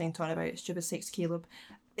a lot of time talking about Stupid Sexy Caleb.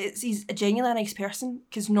 He's a genuinely nice person,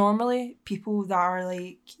 because normally people that are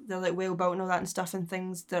like, they're like well built and all that and stuff and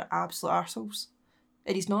things, they're absolute arseholes.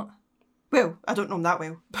 And he's not. Well, I don't know him that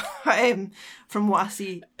well, but from what I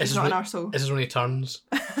see, he's not an arsehole. This is when he turns.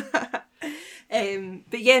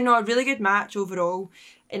 But yeah, no, a really good match overall.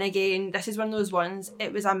 And again, this is one of those ones,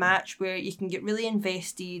 it was a match where you can get really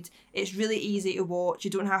invested. It's really easy to watch.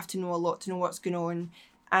 You don't have to know a lot to know what's going on.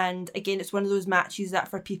 And again, it's one of those matches that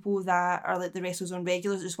for people that are like the Wrestle Zone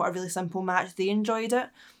regulars, just want a really simple match, they enjoyed it.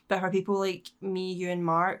 But for people like me, you and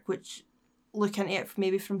Mark, which look into it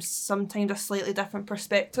maybe from sometimes a slightly different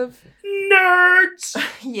perspective. Nerds!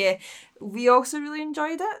 Yeah, we also really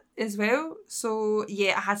enjoyed it as well. So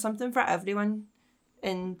yeah, I had something for everyone.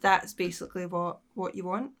 and that's basically what you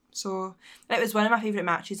want. So it was one of my favourite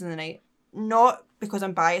matches in the night. Not because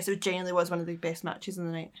I'm biased, it genuinely was one of the best matches in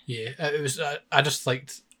the night. Yeah, it was. I just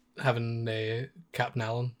liked having Captain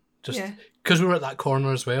Allen, just Yeah. because we were at that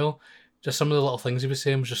corner as well. Just some of the little things he was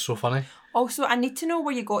saying was just so funny. Also, I need to know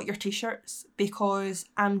where you got your t-shirts, because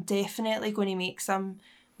I'm definitely going to make some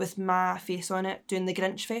with my face on it, doing the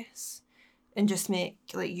Grinch face, and just make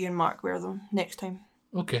like you and Mark wear them next time.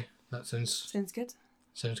 Okay, that sounds good.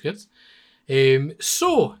 sounds good.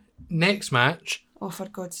 So next match. Oh, for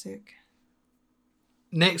God's sake.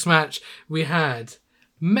 Next match, we had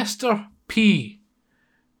Mr. P,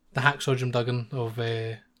 the Hacksaw Jim Duggan of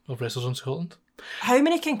Wrestlers on Scotland. How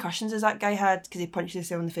many concussions has that guy had because he punched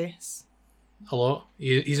himself in the face? A lot.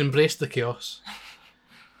 He's embraced the chaos.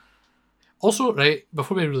 Also, right,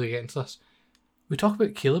 before we really get into this, we talk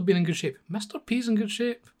about Caleb being in good shape. Mr. P's in good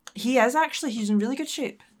shape. He is actually. He's in really good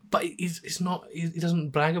shape. But he's not, he doesn't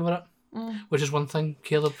brag about it, which is one thing.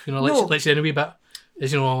 Caleb, No. let's say in a wee bit.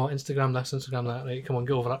 Is, Instagram this, Instagram that, right? Come on,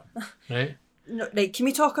 get over it, right? No, right, can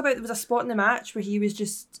we talk about, there was a spot in the match where he was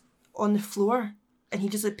just on the floor and he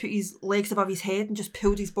just like put his legs above his head and just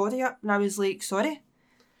pulled his body up, and I was like, sorry.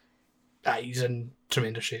 He's in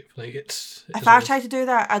tremendous shape. Like if If I tried to do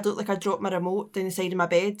that, I'd look like I dropped my remote down the side of my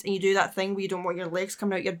bed, and you do that thing where you don't want your legs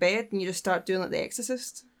coming out your bed and you just start doing like The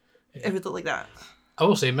Exorcist. Yeah. It would look like that. I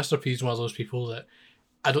will say, Mr. P is one of those people that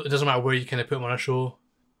it doesn't matter where you kind of put him on a show,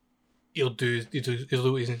 he'll do what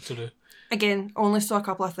he needs to do. Again, only saw a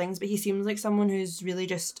couple of things, but he seems like someone who's really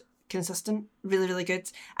just consistent, really, really good.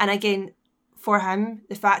 And again, for him,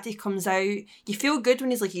 the fact he comes out, you feel good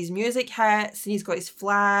when his music hits and he's got his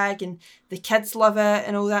flag and the kids love it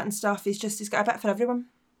and all that and stuff. He's got a bit for everyone.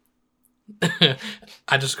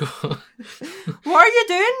 I just go... What are you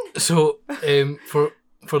doing? So,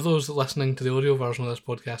 for those listening to the audio version of this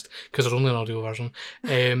podcast, because there's only an audio version,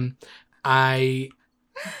 I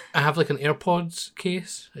have like an AirPods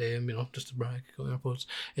case, just to brag, got AirPods,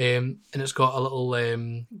 and it's got a little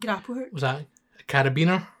grapple hook. Was that a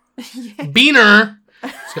carabiner? Yeah. Beaner.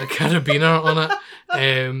 It's got a carabiner on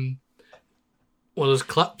it. One of those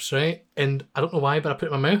clips, right? And I don't know why, but I put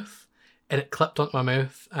it in my mouth, and it clipped onto my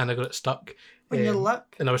mouth, and I got it stuck. On your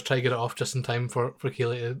lip. And I was trying to get it off just in time for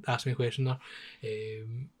Kaylee to ask me a question there.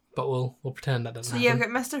 But we'll pretend that didn't happen. So yeah, we've got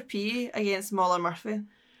Mr. P against Mauler Murphy.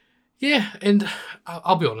 Yeah, and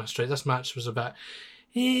I'll be honest, right? This match was a bit...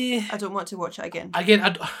 I don't want to watch it again. I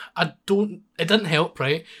don't... It didn't help,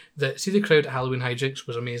 right? See, the crowd at Halloween Hijinks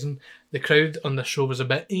was amazing. The crowd on this show was a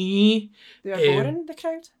bit... They were boring, the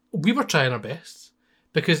crowd? We were trying our best.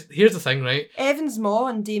 Because here's the thing, right? Evans Maw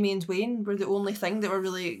and Damien Dwayne were the only thing that were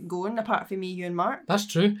really going, apart from me, you and Mark. That's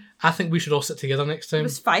true. I think we should all sit together next time. There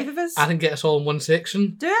was 5 of us. I think get us all in one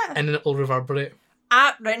section. Do it. And then it'll reverberate.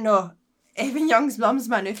 Right, no. Evan Young's mum's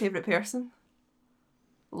my new favourite person.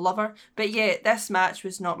 Love her. But yeah, this match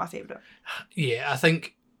was not my favourite. Yeah, I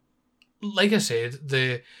think, like I said,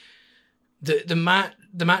 the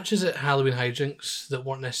matches at Halloween Hijinks that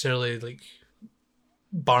weren't necessarily like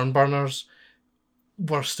barn burners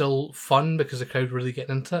were still fun because the crowd were really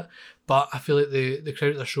getting into it. But I feel like the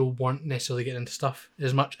crowd at the show weren't necessarily getting into stuff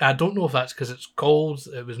as much. I don't know if that's because it's cold,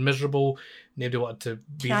 it was miserable, nobody wanted to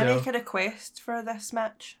be there. Can I make a request for this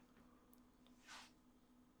match?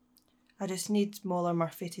 I just need Mauler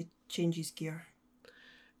Murphy to change his gear.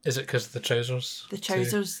 Is it because of the trousers? The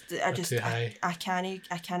trousers, are too high. I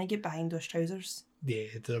can't get behind those trousers. Yeah,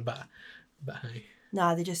 they're a bit high.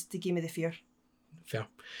 Nah, they gave me the fear. Fair.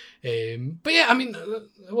 But yeah, I mean,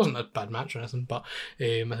 it wasn't a bad match or anything, but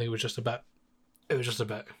I think it was just a bit,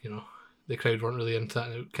 the crowd weren't really into that,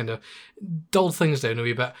 and it kind of dulled things down a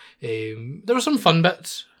wee bit. There were some fun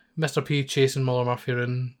bits. Mr. P chasing Mauler Murphy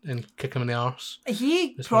around and kicking him in the arse.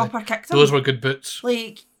 He proper kicked him. Those were good boots.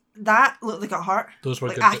 Like, that looked like it hurt. Those were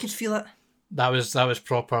like, good I boots. could feel it. That was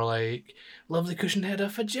proper, like, lovely cushioned header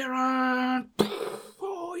for Gerard.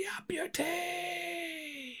 Oh, yeah,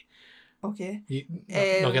 beauty. Okay. You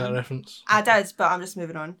not get that reference? I did, but I'm just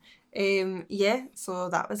moving on. Yeah, so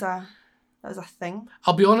that was a thing.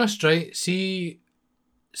 I'll be honest, right? See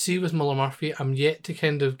with Mauler Murphy, I'm yet to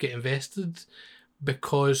kind of get invested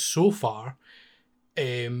because so far,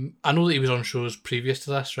 I know that he was on shows previous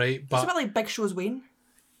to this, right? But it's a bit like Big Show's Wayne.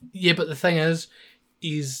 Yeah, but the thing is,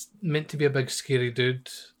 he's meant to be a big scary dude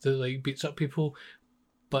that like beats up people,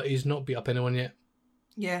 but he's not beat up anyone yet.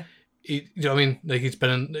 Yeah. You know what I mean? Like he's been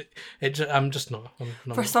in it. I'm just not.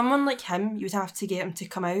 For someone like him, you would have to get him to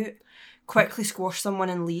come out, quickly squash someone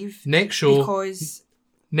and leave. Next show,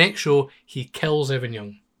 he kills Evan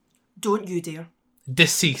Young. Don't you dare.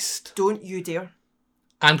 Deceased. Don't you dare.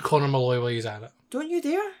 And Conor Malloy while he's at it. Don't you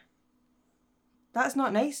dare. That's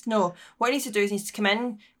not nice. No. What he needs to do is he needs to come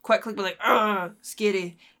in quickly, be like, ugh,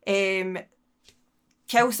 scary.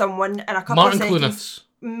 Kill someone in a couple Martin of seconds. Clunas.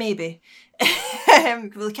 Maybe.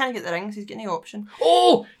 Well, he can't get the ring, so he's getting the option.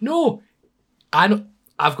 Oh, no! I know.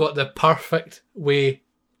 I've got the perfect way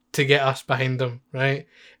to get us behind him, right?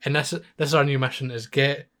 And this is our new mission, is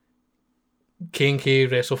get K&K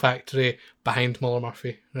Wrestle Factory behind Muller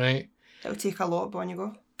Murphy, right? It'll take a lot, but on you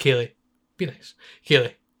go. Kaylee, be nice.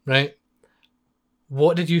 Kaylee, right?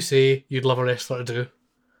 What did you say you'd love a wrestler to do?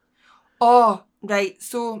 Oh, right.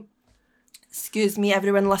 So, excuse me,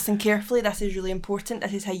 everyone, listen carefully. This is really important.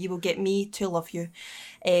 This is how you will get me to love you.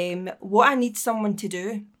 What I need someone to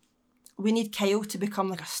do, we need Kyle to become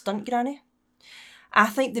like a stunt granny. I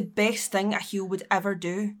think the best thing a heel would ever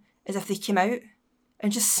do is if they came out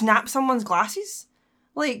and just snap someone's glasses.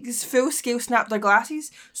 Like, full scale snap their glasses.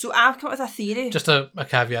 So I've come up with a theory. Just a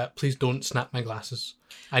caveat, please don't snap my glasses.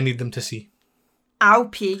 I need them to see. I'll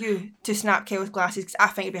pay you to snap Kyle's glasses because I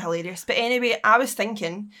think it'd be hilarious. But anyway, I was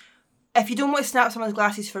thinking, if you don't want to snap someone's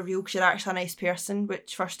glasses for real because you're actually a nice person,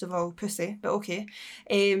 which first of all, pussy, but okay,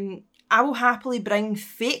 I will happily bring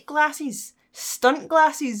fake glasses, stunt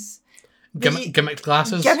glasses. Gimmicked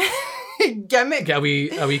glasses? Gimmick. Are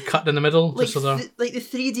we cut in the middle? Like, just so like the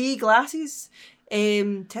 3D glasses.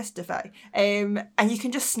 Testify. And you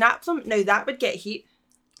can just snap them. Now that would get heat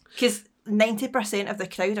because 90% of the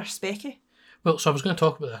crowd are specky. Well, so I was going to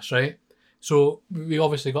talk about this, right? So we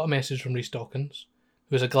obviously got a message from Rhys Dawkins,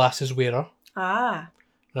 who's a glasses wearer. Ah.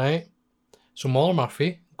 Right? So Muller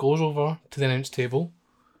Murphy goes over to the announce table.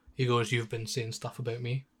 He goes, "You've been saying stuff about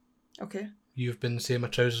me. Okay. You've been saying my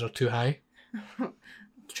trousers are too high.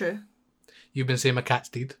 True. You've been saying my cat's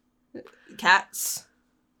dead. Cats.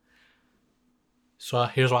 So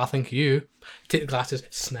here's what I think of you." Take the glasses,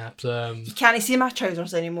 snap them. You can't see my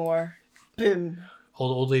trousers anymore. Boom. All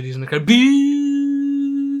the old ladies in the crowd.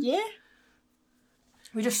 Bee! Yeah.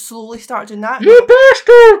 We just slowly start doing that. You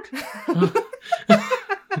bastard!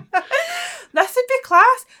 This would be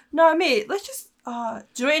class. No, mate, let's just... do you know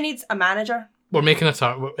what it needs? A manager. We're making a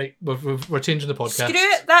target. We're changing the podcast. Screw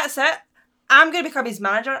it, that's it. I'm going to become his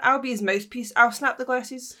manager. I'll be his mouthpiece. I'll snap the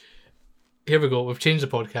glasses. Here we go. We've changed the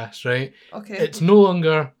podcast, right? Okay. It's no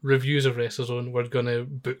longer reviews of WrestleZone. We're going to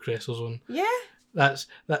book WrestleZone. Yeah.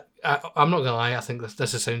 I'm not gonna lie. I think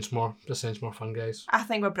this sounds more fun, guys. I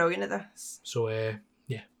think we're brilliant at this. So yeah,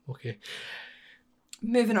 okay.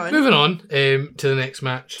 Moving on to the next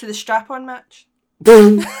match. to the strap-on match.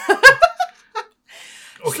 Okay.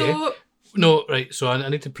 So No, right. So I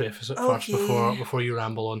need to preface it first before you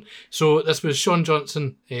ramble on. So this was Shawn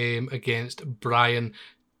Johnson against Brian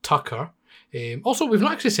Tucker. Also, we've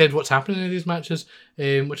not actually said what's happening in these matches,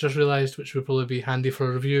 which I've realised, which would probably be handy for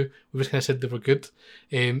a review. We've just kind of said they were good.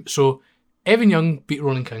 So Evan Young beat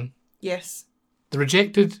Ronan King. yes, The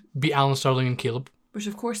Rejected beat Alan Sterling and Caleb. which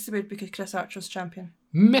of course they would because Chris Archer's champion.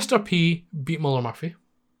 Mr. P beat Muller Murphy,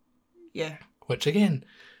 Yeah, which again,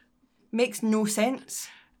 makes no sense.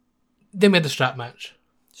 they made the strap match.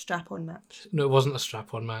 Strap-on match. No, it wasn't a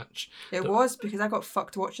strap-on match. It was because I got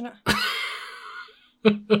fucked watching it.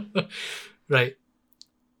 Right.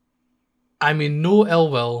 I mean, no ill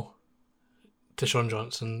will to Shawn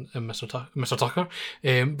Johnson and Mr. Tucker,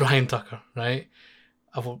 Brian Tucker, right?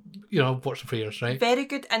 I've watched them for years, right? Very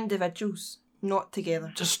good individuals, not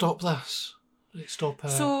together. Just stop this. Like, stop it.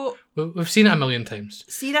 So, We've seen it a million times.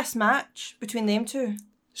 see this match between them two?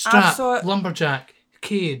 Strap, saw it- lumberjack,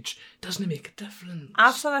 cage, doesn't it make a difference?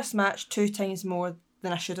 I've saw this match 2 times more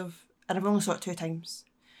than I should have, and I've only saw it 2 times.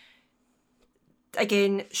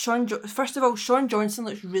 Again, first of all, Shawn Johnson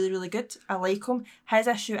looks really, really good. I like him. His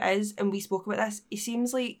issue is, and we spoke about this, he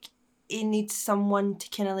seems like he needs someone to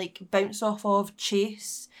kind of like bounce off of,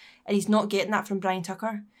 chase, and he's not getting that from Brian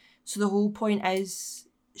Tucker. So the whole point is,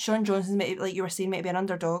 Shawn Johnson's, like you were saying, might be an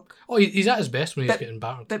underdog. Oh, he's at his best when he's getting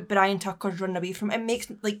battered. But Brian Tucker's running away from it. It makes,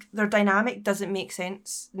 like, their dynamic doesn't make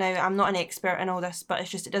sense. Now, I'm not an expert in all this, but it's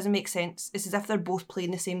just, it doesn't make sense. It's as if they're both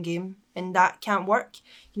playing the same game, and that can't work.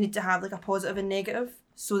 You need to have, like, a positive and negative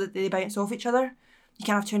so that they bounce off each other. You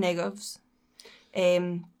can't have 2 negatives.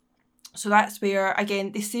 So that's where,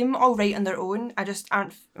 again, they seem all right on their own.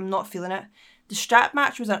 I'm not feeling it. The strap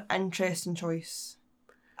match was an interesting choice.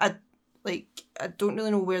 I don't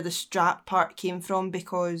really know where the strap part came from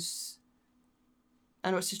because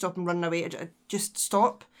I know it's to stop him running away. Just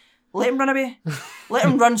stop. Let him run away. Let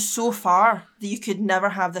him run so far that you could never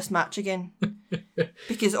have this match again.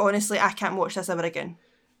 Because honestly, I can't watch this ever again.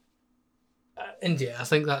 And yeah, I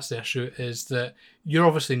think that's the issue, is that you're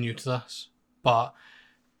obviously new to this, but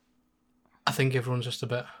I think everyone's just a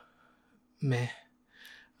bit meh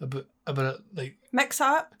about it, like... Mix it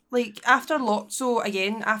up. Like, after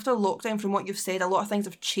lockdown, from what you've said, a lot of things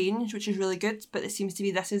have changed, which is really good, but it seems to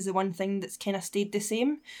be this is the one thing that's kind of stayed the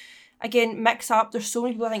same. Again, mix up, there's so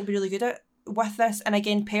many people I think be really good at with this, and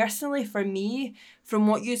again, personally, for me, from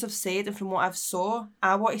what you have said and from what I've saw,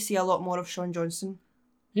 I want to see a lot more of Sean Johnson.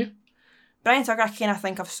 Yeah. Brian Tucker, I kind of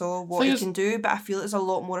think I've saw what he can do, but I feel there's a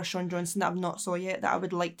lot more of Sean Johnson that I've not saw yet that I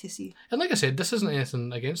would like to see. And like I said, this isn't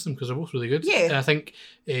anything against them because they're both really good. Yeah. And I think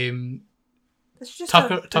It's just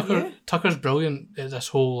Tucker's brilliant at this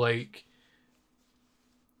whole, like,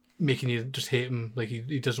 making you just hate him. Like,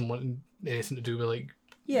 he doesn't want anything to do with, like,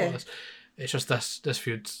 all this. It's just this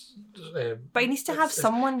feud. But he needs to have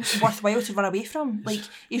someone worthwhile to run away from. Like,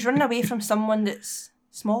 he's running away from someone that's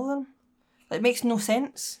smaller than him. Like, it makes no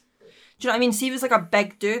sense. Do you know what I mean? See, if he was like a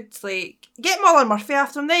big dude, like, get Muller Murphy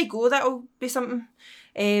after him, there you go, that'll be something.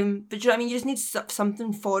 But do you know what I mean? You just need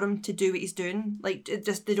something for him to do what he's doing. Like,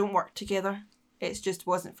 they don't work together. It just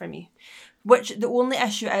wasn't for me. Which, the only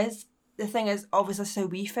issue is, the thing is, obviously this is how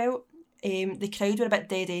we felt. The crowd were a bit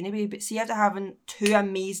dead anyway, but see, after having 2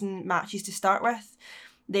 amazing matches to start with,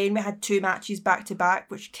 then we had 2 matches back to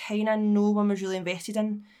back, which kind of no one was really invested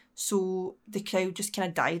in, so the crowd just kind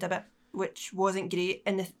of died a bit, which wasn't great.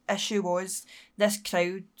 And the issue was, this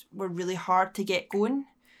crowd were really hard to get going,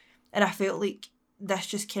 and I felt like this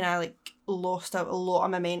just kind of like lost out a lot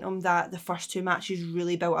of momentum that the first 2 matches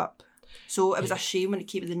really built up. So it was a shame when it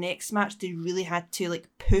came to the next match, they really had to like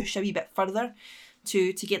push a wee bit further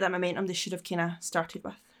to get that momentum they should have kind of started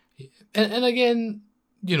with. And again,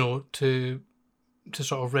 you know, to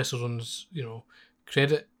sort of WrestleZone's, you know,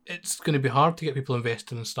 credit, it's going to be hard to get people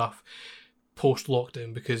invested in stuff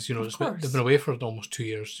post-lockdown because, you know, they've been away for almost 2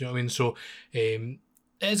 years, you know what I mean? So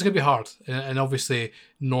it's going to be hard. And obviously,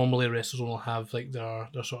 normally WrestleZone will have like their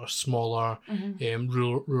sort of smaller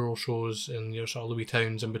rural shows in your sort of Louis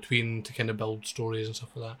towns in between to kind of build stories and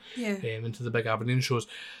stuff like that into the big Aberdeen shows.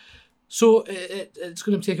 So it's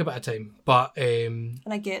going to take a bit of time, but and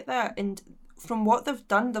I get that. And from what they've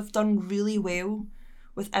done really well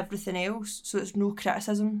with everything else. So it's no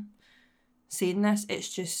criticism saying this.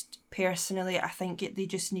 It's just personally, I think they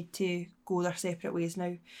just need to go their separate ways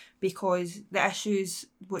now, because the issues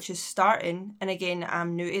which is starting, and again,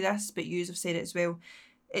 I'm new to this, but you have said it as well.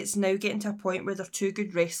 It's now getting to a point where they're 2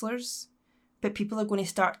 good wrestlers, but people are going to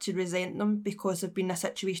start to resent them because they've been in a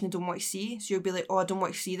situation they don't want to see. So you'll be like, oh, I don't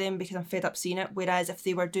want to see them because I'm fed up seeing it. Whereas if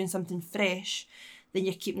they were doing something fresh, then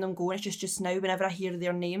you're keeping them going. It's just now, whenever I hear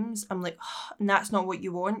their names, I'm like, oh, and that's not what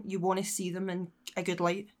you want. You want to see them in a good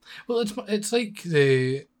light. Well, it's like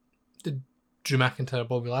the Drew McIntyre,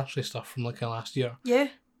 Bobby Lashley stuff from like last year. Yeah.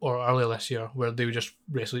 Or earlier this year, where they would just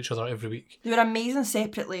wrestle each other every week. They were amazing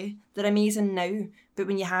separately. They're amazing now. But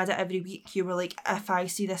when you had it every week, you were like, if I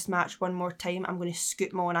see this match one more time, I'm going to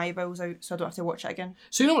scoot my own eyeballs out so I don't have to watch it again.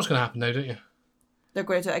 So you know what's going to happen now, don't you? They're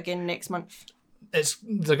going to do it again next month. They're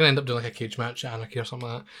going to end up doing like a cage match at Anarchy or something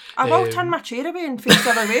like that. I will turn my chair away and face the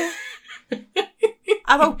other way.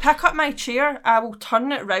 I will pick up my chair, I will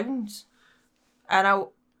turn it round, and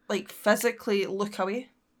I'll like physically look away.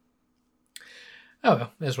 Oh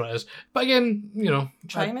well, that's what it is. But again, you know,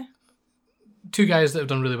 Try me. 2 guys that have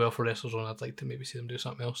done really well for WrestleZone, I'd like to maybe see them do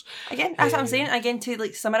something else. Again, that's what I'm saying. Again, to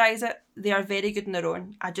like summarise it, they are very good on their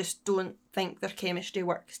own. I just don't think their chemistry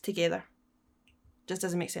works together. Just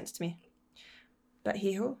doesn't make sense to me. But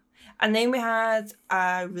hey ho. And then we had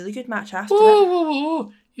a really good match after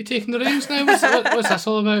Whoa. You taking the reins now? What's this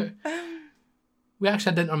all about? We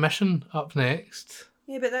actually had intermission up next.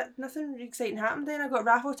 Yeah, but nothing exciting happened then. I got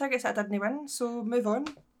raffle tickets that I didn't win, so move on.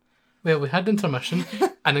 Well, we had intermission,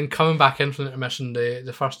 and then coming back in from the intermission,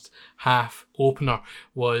 the first half opener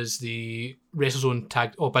was the WrestleZone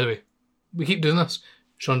tag. Oh, by the way, we keep doing this.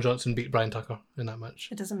 Sean Johnson beat Brian Tucker in that match.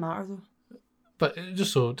 It doesn't matter though. But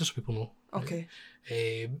just so people know. Okay.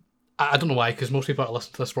 Right? I don't know why, because most people that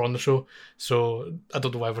listen to this were on the show, so I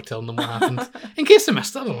don't know why we're telling them what happened. In case they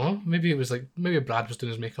missed it, I don't know. Maybe Brad was doing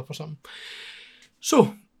his makeup or something.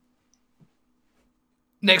 So,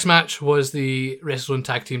 next match was the WrestleZone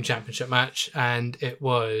Tag Team Championship match, and it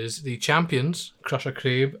was the champions, Crusher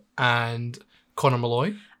Crabe and Conor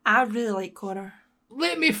Malloy. I really like Conor.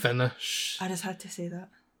 Let me finish. I just had to say that.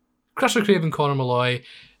 Crusher Crabe and Conor Malloy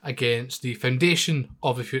against the Foundation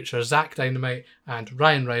of the Future, Zach Dynamite and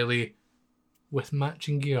Ryan Riley, with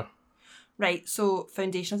matching gear. Right, so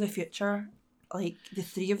Foundation of the Future, like the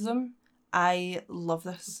 3 of them, I love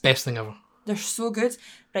this. Best thing ever. They're so good.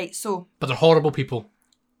 Right, so... But they're horrible people.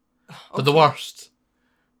 They're the worst.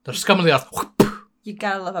 They're scum of the earth. You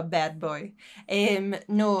gotta love a bad boy.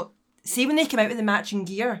 No, see when they came out with the matching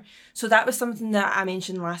gear, so that was something that I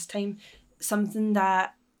mentioned last time, something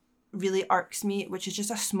that really irks me, which is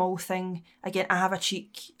just a small thing. Again, I have a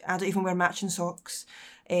cheek. I don't even wear matching socks.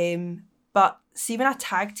 But see when a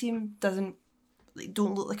tag team don't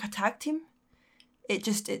look like a tag team, it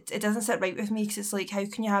doesn't sit right with me, because it's like, how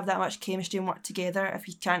can you have that much chemistry and work together if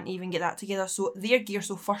you can't even get that together? So their gear,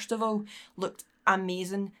 so first of all, looked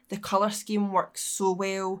amazing. The colour scheme works so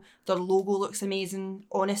well. Their logo looks amazing,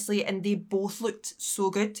 honestly, and they both looked so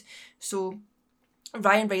good. So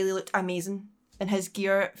Ryan Riley looked amazing, and his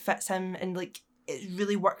gear fits him, and like it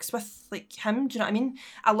really works with like him. Do you know what I mean?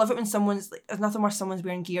 I love it when someone's like, there's nothing worse someone's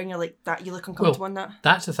wearing gear and you're like, that you look uncomfortable in that.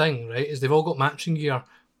 That's the thing, right? Is they've all got matching gear,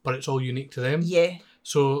 but it's all unique to them. Yeah.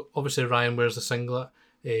 So obviously Ryan wears the singlet,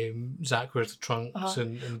 Zach wears the trunks,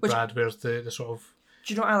 and Brad wears the sort of.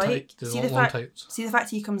 Do you know what I like? The see the fact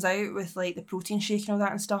he comes out with like the protein shake and all that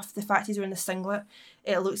and stuff. The fact he's wearing the singlet,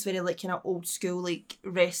 it looks very like kind of old school, like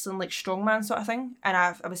wrestling, like strongman sort of thing. And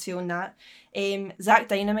I was feeling that. Zach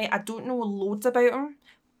Dynamite, I don't know loads about him,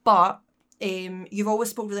 but you've always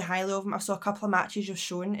spoke really highly of him. I saw a couple of matches you've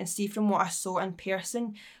shown, and see from what I saw in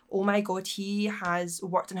person, oh my god, he has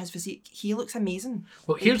worked on his physique. He looks amazing.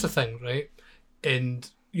 Well, here's the thing, right? And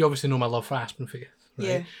you obviously know my love for Aspen Faith, right?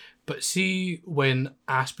 Yeah. But see, when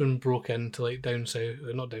Aspen broke into like down south,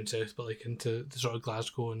 not down south, but like into the sort of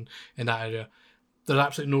Glasgow and in that area, there's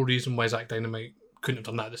absolutely no reason why Zach Dynamite couldn't have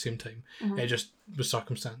done that at the same time. Mm-hmm. It just was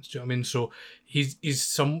circumstance. Do you know what I mean? So he's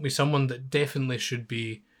someone that definitely should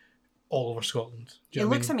be all over Scotland. He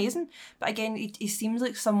looks amazing, but again, he seems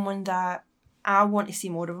like someone that I want to see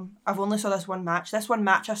more of him. I've only saw this one match. This one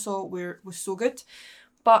match I saw was so good,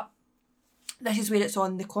 but this is where it's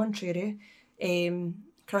on the contrary.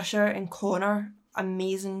 Crusher and Connor,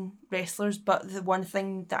 amazing wrestlers, but the one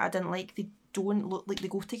thing that I didn't like, they don't look like they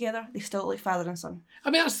go together. They still look like father and son.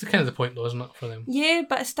 I mean, that's kind of the point though, isn't it, for them? Yeah,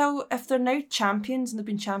 but still, if they're now champions and they've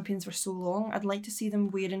been champions for so long, I'd like to see them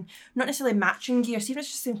wearing, not necessarily matching gear, see if it's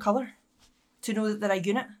just the same colour, to know that they're a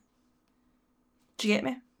unit. Do you get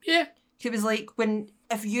me? Yeah. It was like,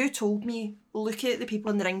 if you told me, look at the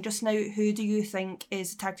people in the ring just now, who do you think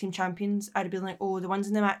is the tag team champions? I'd be like, oh, the ones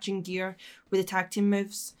in the matching gear with the tag team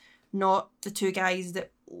moves, not the two guys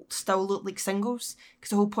that still look like singles.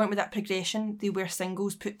 Because the whole point with that progression, they were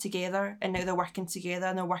singles put together, and now they're working together,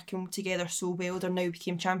 and they're working together so well, they now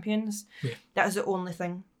became champions. Yeah. That is the only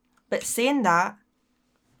thing. But saying that,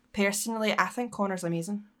 personally, I think Connor's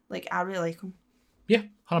amazing. Like, I really like him. Yeah,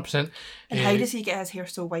 100%. And how does he get his hair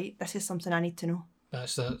so white? This is something I need to know.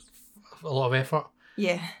 That's a lot of effort.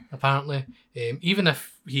 Yeah. Apparently. Even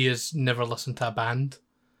if he has never listened to a band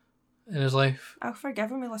in his life. I'll forgive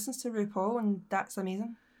him. He listens to RuPaul, and that's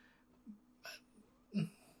amazing.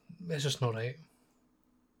 It's just not right.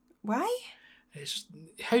 Why? It's just,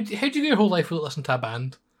 how do you get your whole life without listening to a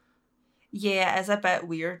band? Yeah, it's a bit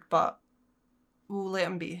weird, but we'll let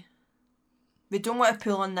him be. We don't want to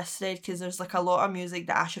pull on this thread because there's like a lot of music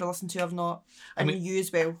that I should have listened to, I've not. And I mean, you as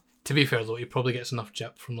well. To be fair though, he probably gets enough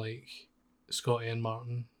jip from like Scotty and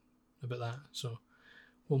Martin about that, so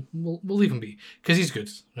we'll leave him be because he's good,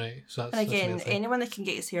 right? So that's, and again, anyone that can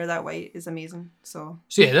get his hair that white is amazing. So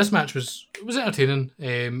yeah, this match was entertaining.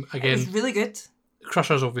 Again, it was really good.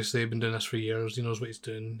 Crusher's obviously been doing this for years. He knows what he's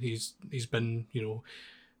doing. He's been, you know,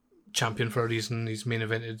 champion for a reason. He's main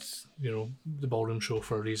evented, you know, the Ballroom show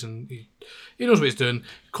for a reason. He knows what he's doing.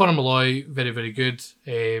 Conor Malloy, very, very good.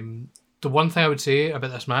 The one thing I would say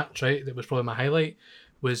about this match, right, that was probably my highlight,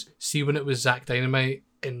 was see when it was Zach Dynamite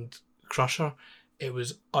and Crusher, it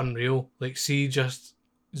was unreal. Like, see just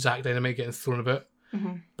Zach Dynamite getting thrown about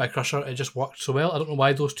by Crusher, it just worked so well. I don't know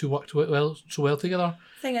why those two worked so well together.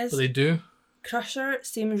 Thing is, but they do. Crusher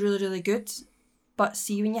seemed really, really good, but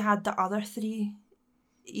see when you had the other three,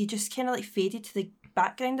 you just kind of like faded to the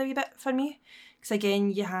background a wee bit for me. Because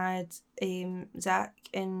again, you had Zach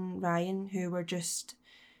and Ryan, who were just,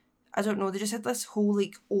 I don't know, they just had this whole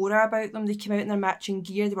like aura about them. They came out in their matching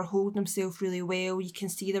gear, they were holding themselves really well. You can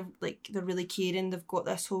see they're really caring. They've got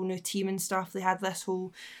this whole new team and stuff. They had this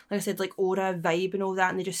whole, like I said, like aura, vibe and all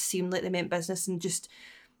that, and they just seemed like they meant business, and just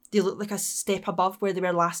they looked like a step above where they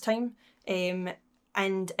were last time.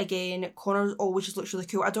 And again, Conor always just looks really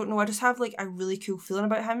cool. I don't know, I just have like a really cool feeling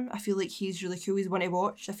about him. I feel like he's really cool. He's one to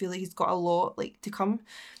watch. I feel like he's got a lot like to come.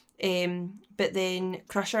 But then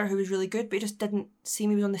Crusher, who was really good, but he just didn't seem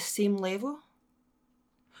he was on the same level.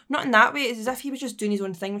 Not in that way. It's as if he was just doing his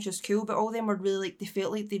own thing, which is cool. But all of them were really like, they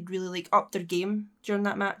felt like they'd really like upped their game during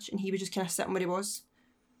that match, and he was just kind of sitting where he was.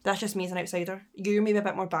 That's just me as an outsider. You're maybe a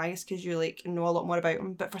bit more biased because you like know a lot more about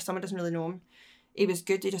him. But for someone who doesn't really know him, he was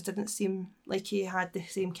good. He just didn't seem like he had the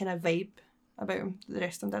same kind of vibe about him that the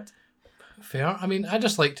rest of them did. Fair. I mean, I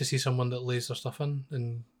just like to see someone that lays their stuff in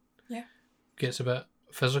and gets a bit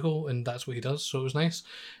physical, and that's what he does. So it was nice.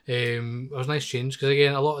 It was a nice change because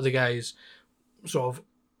again, a lot of the guys sort of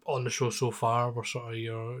on the show so far were sort of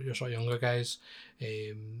your sort of younger guys,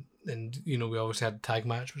 and you know we obviously had the tag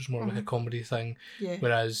match, which was more like a comedy thing,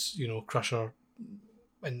 whereas you know Crusher,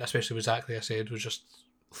 and especially with Zach, like I said, was just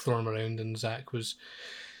throwing him around, and Zach was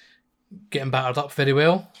getting battered up very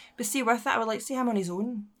well. But see, with that, I would like to see him on his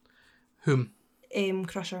own. Whom?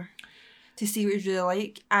 Crusher. To see what he's really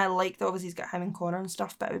like. I like that obviously he's got him and Connor and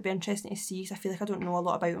stuff, but it would be interesting to see because I feel like I don't know a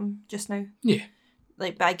lot about him just now. Yeah.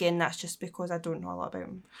 Like, but again, that's just because I don't know a lot about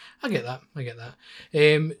him. I get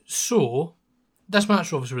that. So this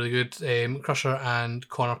match was obviously really good. Crusher and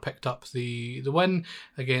Connor picked up the win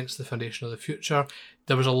against the Foundation of the Future.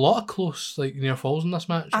 There was a lot of close near falls in this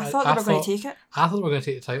match. I thought they were going to take it. I thought they were going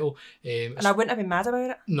to take the title. And I wouldn't have been mad about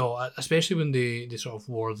it. No, especially when they sort of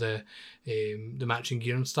wore the matching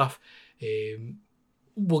gear and stuff.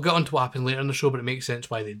 We'll get on to what happened later in the show, but it makes sense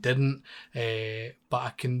why they didn't. But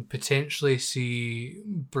I can potentially see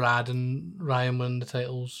Brad and Ryan win the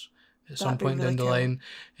titles at some point down the line.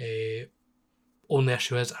 Only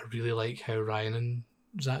issue is I really like how Ryan and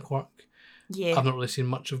Zach work. Yeah. I've not really seen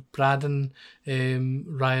much of Brad and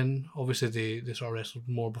Ryan. Obviously, they sort of wrestled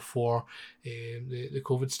more before the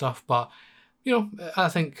COVID stuff, but you know, I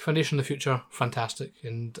think Foundation of the Future, fantastic,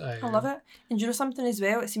 and I love it. And you know something as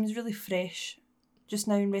well? It seems really fresh just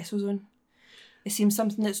now in WrestleZone. It seems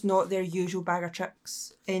something that's not their usual bag of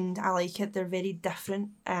tricks, and I like it. They're very different,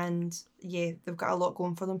 and yeah, they've got a lot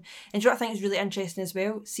going for them. And you know what I think is really interesting as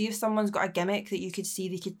well? See if someone's got a gimmick that you could see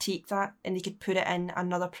they could take that and they could put it in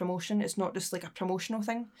another promotion. It's not just like a promotional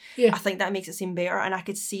thing. Yeah. I think that makes it seem better, and I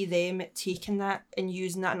could see them taking that and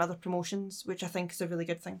using that in other promotions, which I think is a really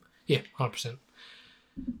good thing. Yeah, 100%.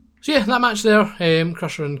 So yeah, that match there,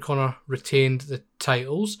 Crusher and Connor retained the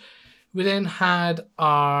titles. We then had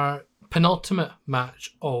our penultimate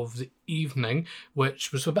match of the evening,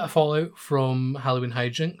 which was a bit of fallout from Halloween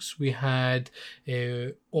Hijinks. We had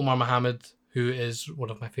Omar Mohammed, who is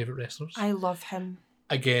one of my favourite wrestlers. I love him.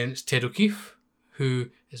 Against Ted O'Keefe, who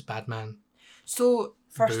is bad man. So,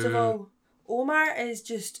 first of all, Omar is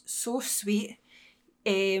just so sweet.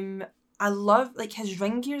 I love, his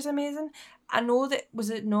ring gear is amazing. I know that,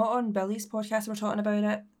 was it not on Billy's podcast we were talking about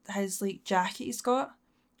it? His, jacket he's got.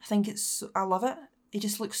 I think I love it. It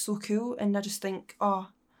just looks so cool, and I just think, I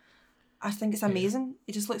think it's amazing.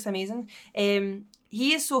 It just looks amazing.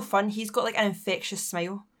 He is so fun. He's got, an infectious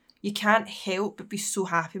smile. You can't help but be so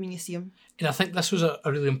happy when you see him. And I think this was a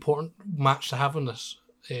really important match to have on this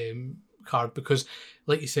card because,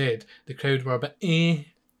 like you said, the crowd were a bit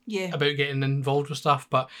about getting involved with stuff,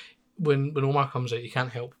 but when Omar comes out, you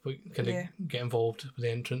can't help but kind of get involved with the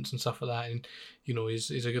entrance and stuff like that, and you know he's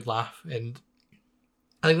a good laugh. And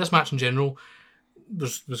I think this match in general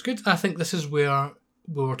was good. I think this is where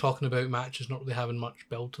we were talking about matches not really having much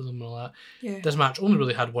build to them and all that. Yeah. This match only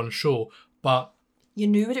really had one show, but you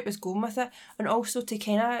knew where it was going with it. And also to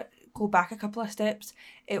kind of go back a couple of steps,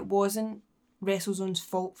 it wasn't WrestleZone's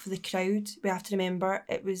fault for the crowd. We have to remember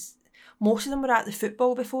it was most of them were at the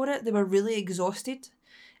football before it. They were really exhausted.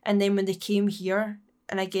 And then when they came here,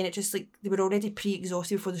 and again, it just they were already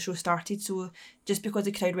pre-exhausted before the show started. So just because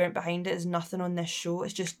the crowd weren't behind it is nothing on this show.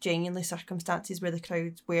 It's just genuinely circumstances where the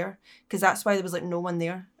crowds were. Because that's why there was no one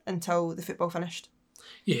there until the football finished.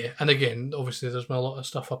 Yeah, and again, obviously there's been a lot of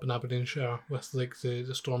stuff up in Aberdeenshire with the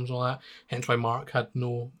storms and all that. Hence why Mark had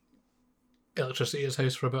no electricity at his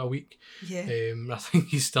house for about a week. Yeah. I think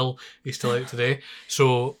he's still out today.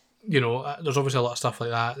 So you know, there's obviously a lot of stuff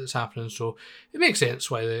like that that's happening, so it makes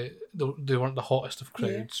sense why they weren't the hottest of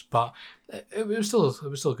crowds, but it was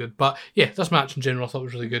still good. But yeah, this match in general I thought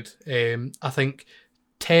was really good. I think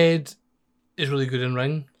Ted is really good in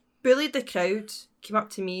ring. Bullied the crowd, came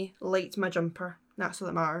up to me, liked my jumper. That's all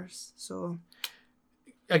that matters. So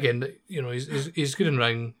again, you know, he's good in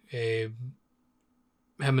ring. Him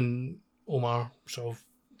and Omar sort of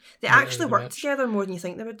they actually work together more than you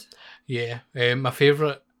think they would. Yeah, my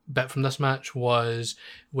favourite bit from this match was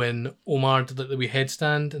when Omar did the wee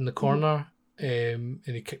headstand in the corner, and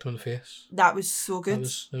he kicked him in the face. That was so good.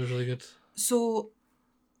 That was really good. So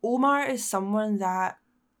Omar is someone that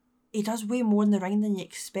he does way more in the ring than you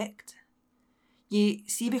expect. You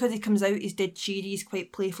see, because he comes out, he's dead cheery, he's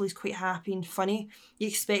quite playful, he's quite happy and funny. You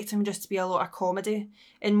expect him just to be a lot of comedy,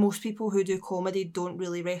 and most people who do comedy don't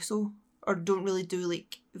really wrestle or don't really do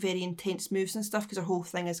very intense moves and stuff because their whole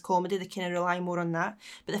thing is comedy. They kind of rely more on that.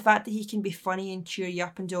 But the fact that he can be funny and cheer you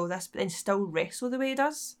up and do all this, but then still wrestle the way he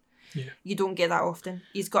does, you don't get that often.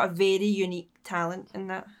 He's got a very unique talent in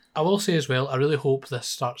that. I will say as well, I really hope this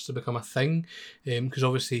starts to become a thing because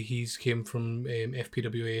obviously he's came from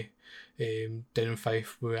FPWA down in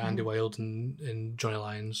Fife with Andy Wilde and Johnny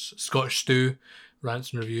Lyons. Scottish Stu,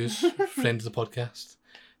 Rants and Reviews, friend of the podcast.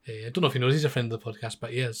 I don't know if he knows he's a friend of the podcast,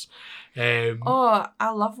 but he is. Oh, I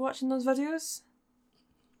love watching those videos.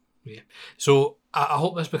 Yeah. So I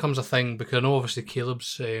hope this becomes a thing, because I know obviously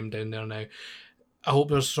Caleb's down there now. I hope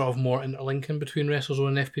there's sort of more interlinking between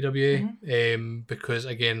WrestleZone and FPWA, because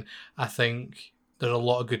again, I think there's a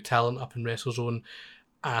lot of good talent up in WrestleZone.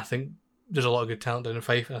 I think there's a lot of good talent down in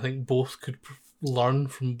Fife, and I think both could learn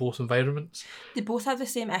from both environments. They both have the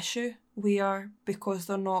same issue where, because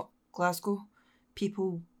they're not Glasgow,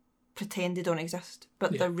 people pretend they don't exist,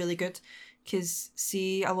 but they're really good. Because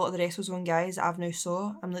see, a lot of the WrestleZone guys I've now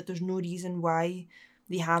saw, I'm like, there's no reason why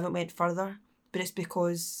they haven't went further, but it's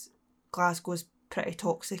because Glasgow's pretty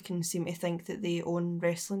toxic and seem to think that they own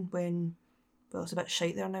wrestling when, well, it's a bit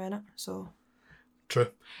shite there now, innit? So True.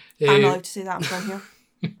 I'm allowed to say that, I'm from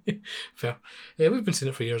here. Fair. We've been saying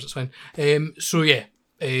it for years, it's fine. So yeah,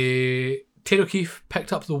 Terry O'Keefe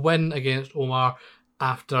picked up the win against Omar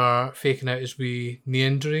after faking out his wee knee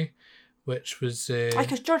injury, which was...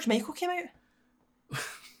 because George Michael came out.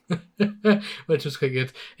 which was quite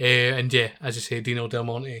good. And yeah, as you say, Dino Del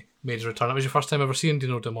Monte made his return. It was your first time ever seeing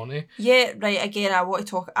Dino Del Monte. Yeah, right, again, I want to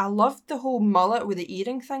talk... I loved the whole mullet with the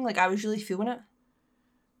earring thing. Like, I was really feeling it.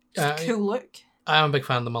 It's a cool look. I'm a big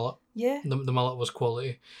fan of the mullet. Yeah. The mullet was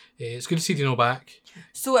quality. It's good to see Dino back.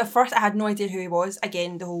 So at first I had no idea who he was.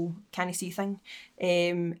 Again, the whole can he see thing.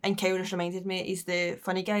 And Kyle just reminded me he's the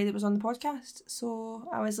funny guy that was on the podcast. So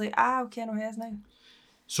I was like, okay, I know who he is now.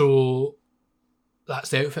 So that's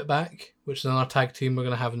the outfit back, which is another tag team we're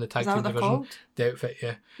going to have in the tag team division. Called? The outfit,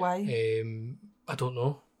 yeah. Why? I don't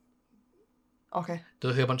know. Okay. Do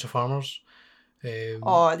they have a bunch of farmers? They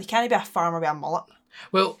can't be a farmer with a mullet.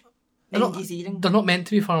 Well, they're not meant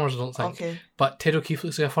to be farmers, I don't think. Okay. But Ted O'Keefe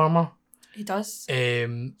looks like a farmer. He does.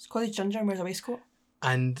 It's called his ginger and wears a waistcoat.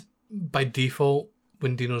 And by default,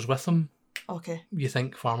 when Dino's with him, okay, you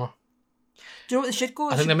think farmer. Do you know what they should go?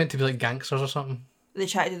 I think they're meant to be like gangsters or something. They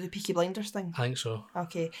try to do the Peaky Blinders thing. I think so.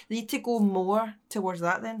 Okay. They need to go more towards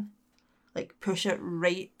that then. Like push it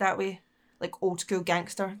right that way. Like old school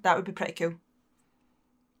gangster. That would be pretty cool.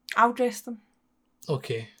 I'll dress them.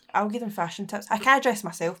 Okay. I'll give them fashion tips. I can't dress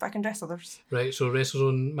myself, I can dress others. Right, so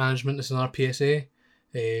WrestleZone management is another PSA.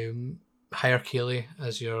 Hire Kaylee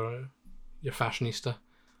as your fashionista.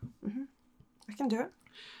 Mm-hmm. I can do it.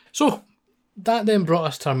 So, that then brought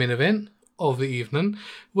us to our main event of the evening,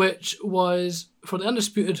 which was for the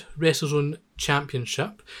Undisputed WrestleZone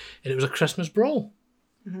Championship, and it was a Christmas brawl.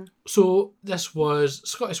 Mm-hmm. So, this was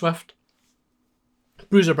Scotty Swift,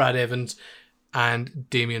 Bruiser Brad Evans, and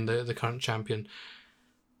Damien, the current champion.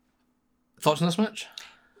 Thoughts on this match?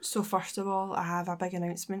 So first of all, I have a big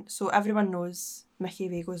announcement. So everyone knows Mickey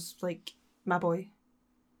Vago's like my boy.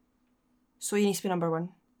 So he needs to be number one.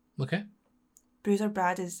 Okay. Bruiser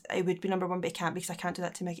Brad would be number one, but he can't because I can't do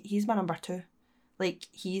that to Mickey. He's my number two. Like,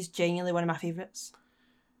 he's genuinely one of my favourites.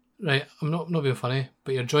 Right, I'm not being funny,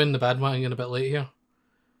 but you're joining the bandwagon a bit late here.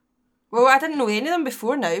 Well, I didn't know any of them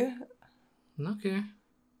before now. Okay.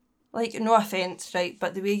 Like, no offence, right,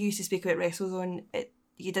 but the way you used to speak about WrestleZone,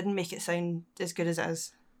 you didn't make it sound as good as it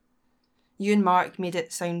is. You and Mark made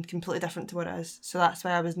it sound completely different to what it is, so that's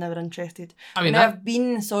why I was never interested. I mean, I've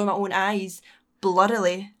been and saw with my own eyes,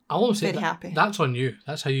 bloodily, I won't say very happy. That's on you.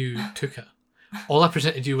 That's how you took it. All I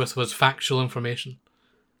presented you with was factual information.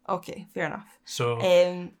 Okay, fair enough. So,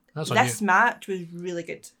 that's on this you. match was really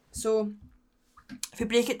good. So, if we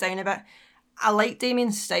break it down a bit, I like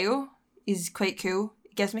Damien's style. He's quite cool.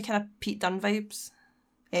 It gives me kind of Pete Dunne vibes.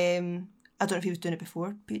 I don't know if he was doing it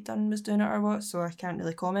before Pete Dunne was doing it or what, so I can't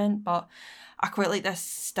really comment, but I quite like this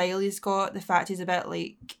style he's got. The fact he's a bit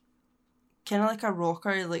like, kind of like a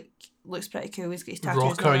rocker, like, looks pretty cool. He's got his tattoos.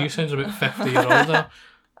 Rocker, you sound about 50 year older.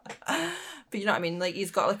 But you know what I mean? Like, he's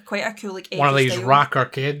got like quite a cool, like, edgy one of these style. rocker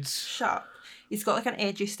kids. Shut up. He's got like an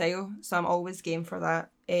edgy style, so I'm always game for that.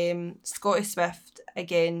 Scotty Swift,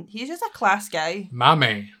 again, he's just a class guy. My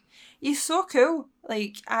man. He's so cool.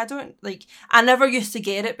 Like, I never used to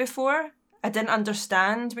get it before. I didn't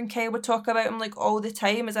understand when Kyle would talk about him like all the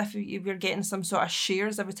time, as if you were getting some sort of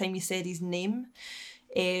shares every time you said his name.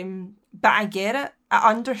 But I get it. I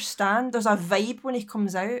understand. There's a vibe when he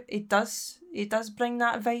comes out. He does bring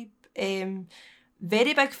that vibe.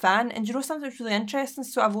 Very big fan. And you know something that's really interesting?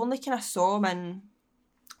 So I've only kind of saw him in,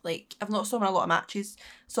 like, I've not saw him in a lot of matches.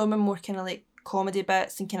 Saw him in more kind of like comedy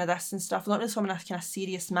bits and kind of this and stuff. Not really saw him in a kind of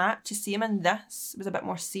serious match. To see him in this was a bit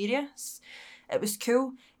more serious. It was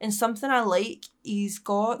cool. And something I like, he's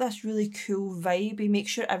got this really cool vibe. He makes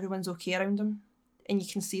sure everyone's okay around him. And you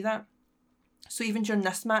can see that. So even during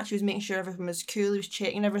this match, he was making sure everything was cool. He was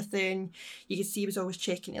checking everything. You could see he was always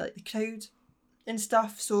checking it, like the crowd and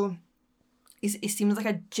stuff. So he seems like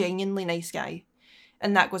a genuinely nice guy,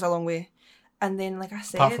 and that goes a long way. And then, like I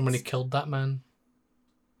said, apart from when he killed that man.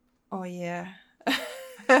 Oh yeah.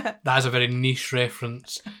 That is a very niche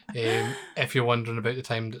reference. If you're wondering about the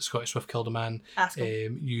time that Scotty Swift killed a man,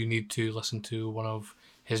 you need to listen to one of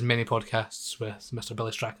his many podcasts with Mr.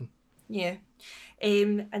 Billy Strachan. Yeah.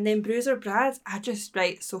 And then Bruiser Brad,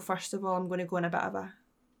 so first of all, I'm going to go on a bit of a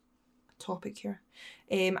topic here.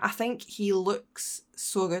 I think he looks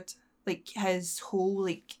so good. Like, his whole,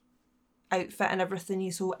 like, outfit and everything,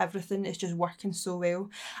 everything is just working so well.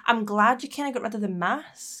 I'm glad you kind of got rid of the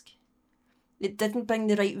mask. It didn't bring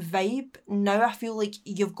the right vibe. Now I feel like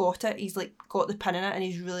you've got it. He's, like, got the pin in it and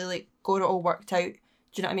he's really, like, got it all worked out. Do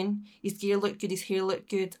you know what I mean? His gear looked good, his hair looked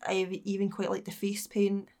good. I even quite like the face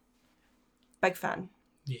paint. Big fan.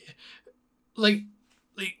 Yeah. Like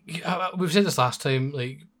we've said this last time,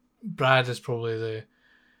 like, Brad is probably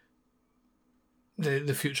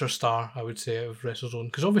the future star, I would say, of WrestleZone.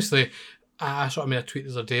 Because obviously, I sort of made a tweet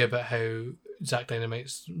the other day about how Zack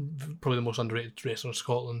Dynamite's probably the most underrated wrestler in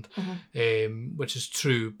Scotland, which is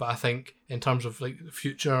true. But I think in terms of, like,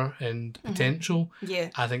 future and potential,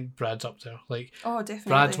 I think Brad's up there. Like, oh,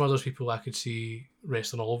 definitely. Brad's one of those people I could see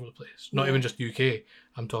wrestling all over the place. Not even just UK.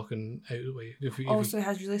 I'm talking out of the way. Also, he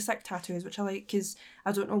has really sick tattoos, which I like, because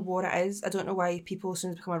I don't know what it is. I don't know why people, as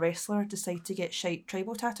soon as they become a wrestler, decide to get shite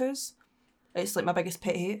tribal tattoos. It's like my biggest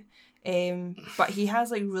pet hate. But he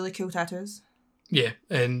has, like, really cool tattoos. Yeah,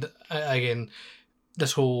 and again,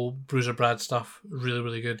 this whole Bruiser Brad stuff, really,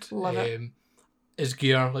 really good. Love it. His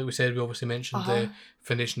gear, like we said, we obviously mentioned the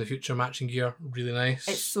Foundation of the Future matching gear, really nice.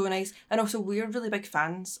 It's so nice. And also, we're really big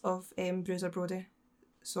fans of Bruiser Brody.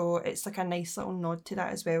 So it's like a nice little nod to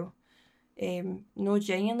that as well. No,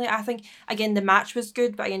 genuinely, I think, again, the match was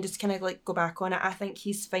good, but again, just kind of, like, go back on it, I think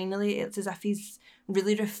he's finally, it's as if he's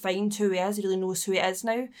really refined who he is. He really knows who he is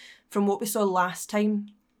now. From what we saw last time,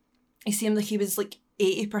 he seemed like he was, like,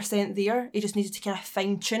 80% there. He just needed to kind of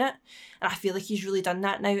fine tune it, and I feel like he's really done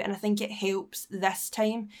that now, and I think it helps this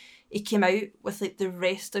time. He came out with, like, the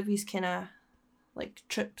rest of his kind of, like,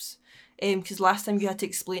 trips, because last time you had to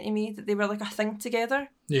explain to me that they were, like, a thing together.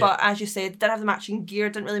 But as you said, didn't have the matching gear,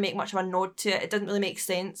 didn't really make much of a nod to it. It didn't really make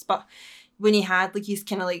sense. But when he had, like, his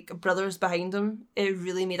kind of, like, brothers behind him, it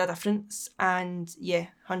really made a difference. And yeah,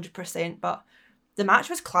 100%. But the match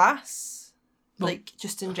was class, like,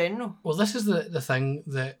 just in general. Well, this is the thing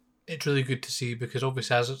that it's really good to see, because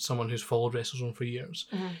obviously, as someone who's followed WrestleZone for years,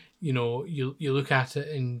 you know, you look at it,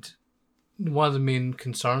 and one of the main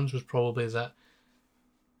concerns was probably that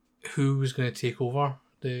who was going to take over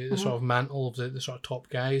the sort of mantle of the sort of top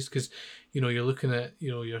guys, because, you know, you're looking at,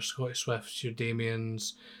 you know, your Scotty Swifts, your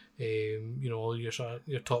Damians, you know, all your sort of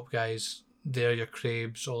your top guys there, your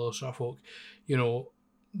Crabes, all those sort of folk, you know,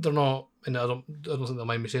 they're not, and I don't think they'll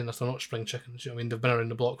mind me saying this, they're not spring chickens. You know what I mean? They've been around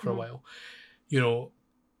the block for a while, you know.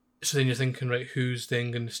 So then you're thinking, right, who's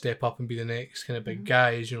then going to step up and be the next kind of big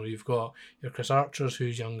guys? You know, you've got your Chris Archers,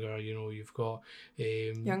 who's younger. You know, you've got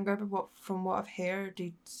younger, but from what I've heard,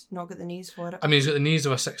 he's not got the knees for it. I mean, he's got the knees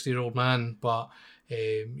of a 60-year-old man, but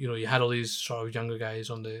you know, you had all these sort of younger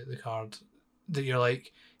guys on the card that you're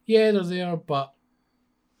like, yeah, they're there, but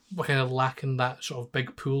we're kind of lacking that sort of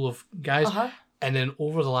big pool of guys. And then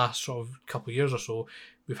over the last sort of couple of years or so,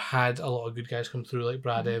 we've had a lot of good guys come through, like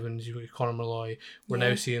Brad Evans, you've got Conor Malloy. We're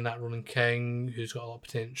now seeing that Ronan King, who's got a lot of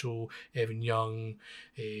potential, Evan Young,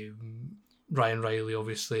 Ryan Riley,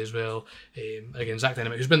 obviously, as well. Again, Zack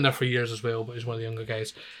Dynamite, who's been there for years as well, but he's one of the younger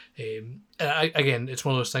guys. Again, it's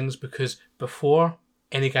one of those things, because before,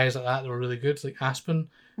 any guys like that were really good, like Aspen,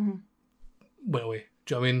 went away.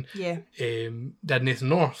 Do you know what I mean? Yeah. They had Nathan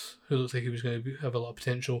North, who looked like he was going to have a lot of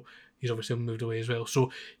potential. He's obviously moved away as well.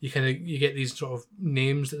 So you get these sort of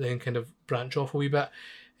names that then kind of branch off a wee bit.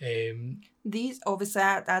 These, obviously,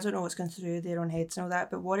 I don't know what's going through their own heads and all that,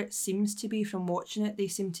 but what it seems to be from watching it, they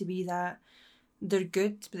seem to be that they're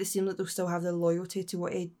good, but they seem like they'll still have the loyalty to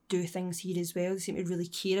what they do things here as well. They seem to really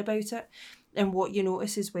care about it. And what you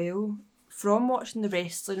notice as well, from watching the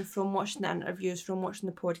wrestling, from watching the interviews, from watching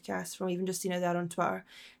the podcast, from even just seeing how they're on Twitter,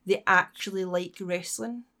 they actually like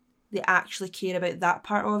wrestling. They actually care about that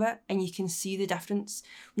part of it, and you can see the difference.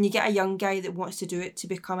 When you get a young guy that wants to do it to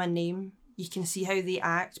become a name, you can see how they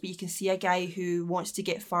act, but you can see a guy who wants to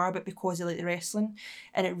get far, but because they like the wrestling,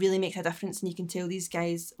 and it really makes a difference, and you can tell these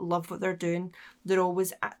guys love what they're doing. They're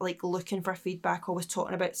always, like, looking for feedback, always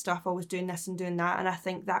talking about stuff, always doing this and doing that, and I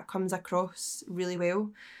think that comes across really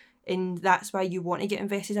well, and that's why you want to get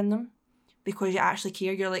invested in them, because you actually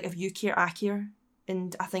care. You're like, if you care, I care,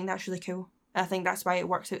 and I think that's really cool. I think that's why it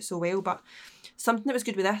works out so well. But something that was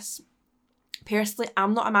good with this, personally,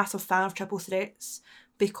 I'm not a massive fan of triple threats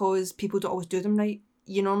because people don't always do them right.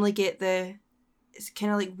 You normally get it's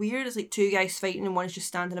kind of like weird. It's like two guys fighting and one's just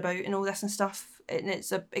standing about and all this and stuff. And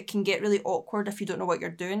it can get really awkward if you don't know what you're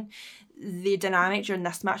doing. The dynamic during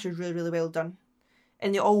this match is really, really well done.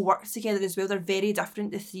 And they all work together as well. They're very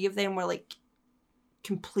different. The three of them were like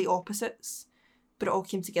complete opposites, but it all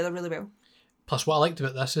came together really well. Plus, what I liked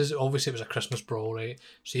about this is obviously it was a Christmas brawl, right?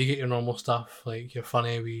 So you get your normal stuff, like your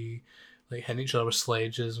funny wee, like hitting each other with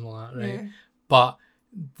sledges and all that, right? Yeah. But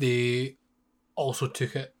they also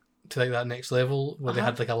took it to like that next level where they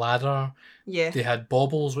had like a ladder. Yeah. They had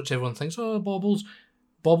baubles, which everyone thinks, oh, baubles.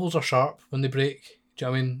 Baubles are sharp when they break. Do you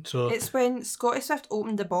know what I mean? So it's when Scotty Swift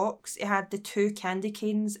opened the box, it had the 2 candy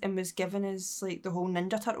canes and was given as like the whole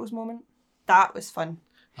Ninja Turtles moment. That was fun.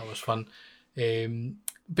 That was fun.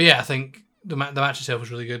 But yeah, I think the match itself was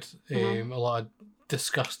really good. A lot of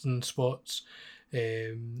disgusting spots.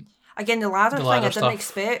 Again, the ladder thing I didn't stuff.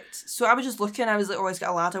 expect. So I was just looking, I was like, oh, he's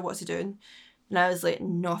got a ladder, what's he doing? And I was like,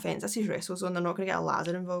 no offence, this is WrestleZone, they're not going to get a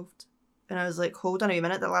ladder involved. And I was like, hold on a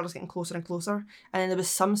minute, the ladder's getting closer and closer. And then there was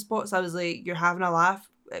some spots I was like, you're having a laugh.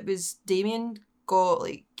 It was Damien got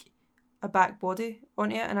like a back body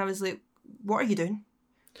on it, and I was like, what are you doing?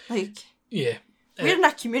 Like, yeah. We're in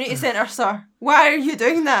a community centre, sir. Why are you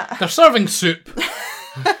doing that? They're serving soup.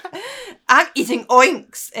 I'm eating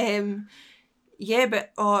oinks. Yeah,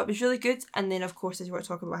 but it was really good. And then, of course, as you want to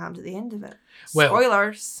talk about what happened at the end of it.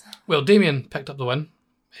 Spoilers. Well, Damien picked up the win.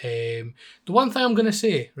 The one thing I'm going to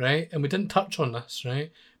say, right, and we didn't touch on this,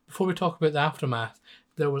 right, before we talk about the aftermath,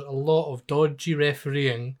 there was a lot of dodgy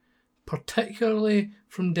refereeing, particularly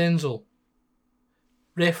from Denzel.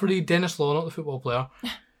 Referee Dennis Law, not the football player,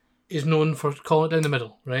 is known for calling it down the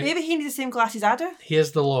middle, right? Maybe he needs the same glasses I do. He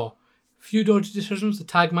is the law. Few dodgy decisions, the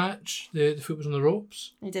tag match, the foot was on the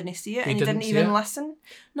ropes. He didn't see it, and he didn't even listen.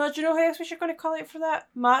 No, do you know who else we should going to call out for that?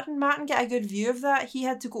 Martin get a good view of that. He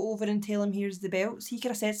had to go over and tell him, here's the belts. He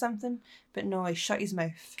could have said something, but no, he shut his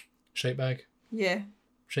mouth. Shite bag. Yeah.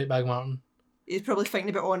 Shite bag Martin. He's probably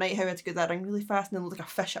thinking about all night how he had to get that ring really fast and then look like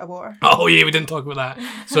a fish out of water. Oh yeah, we didn't talk about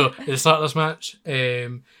that. So at the start of this match,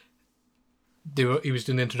 he was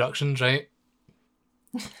doing the introductions, right?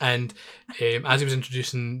 And as he was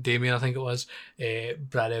introducing Damien, I think it was,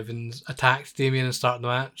 Brad Evans attacked Damien and started the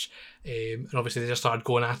match. And obviously they just started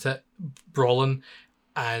going at it, brawling.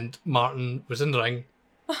 And Martin was in the ring.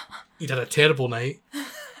 He'd had a terrible night.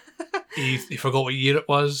 He forgot what year it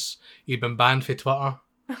was. He'd been banned from Twitter.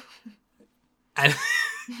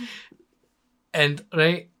 And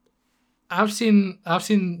right, I've seen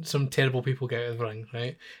some terrible people get out of the ring,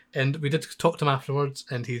 right? And we did talk to him afterwards,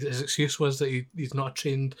 and his excuse was that he's not a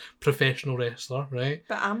trained professional wrestler, right?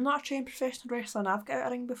 But I'm not a trained professional wrestler, and I've got out of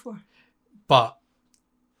a ring before. But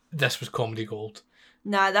this was comedy gold.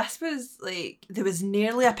 Nah, this was like, there was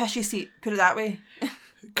nearly a pishy seat, put it that way.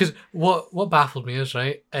 Because what baffled me is,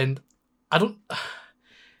 right, and I don't...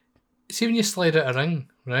 See when you slide out a ring,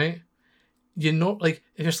 right? You're not, like,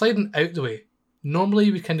 if you're sliding out the way, normally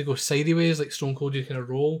you would kind of go sideways, like Stone Cold, you kind of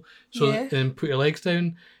roll, and put your legs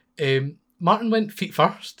down. Martin went feet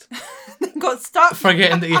first. Got stuck.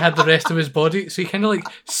 Forgetting that he had the rest of his body, so he kind of like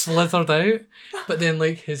slithered out, but then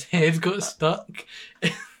like his head got stuck.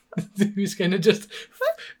 He was kind of just,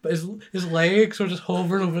 but his legs were just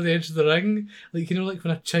hovering over the edge of the ring, like, you know, like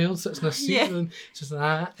when a child sits in a seat and it's just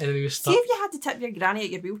that, and then he was stuck. See if you had to tip your granny out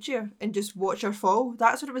your wheelchair and just watch her fall.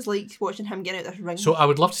 That's what it was like watching him get out this ring. So I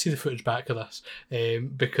would love to see the footage back of this,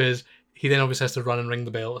 because he then obviously has to run and ring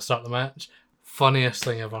the bell to start the match. Funniest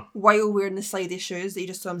thing ever. While wearing the slidey shoes that you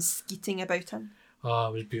just saw him skeeting about him. Oh,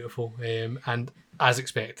 it was beautiful. And as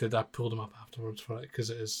expected, I pulled him up afterwards for it because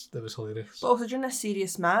it was hilarious. But also during this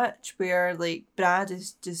serious match where like Brad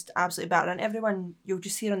is just absolutely battering everyone, you'll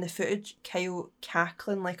just see on the footage Kyle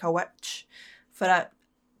cackling like a witch for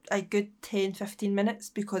a good 10-15 minutes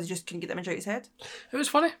because he just couldn't get the image out of his head. It was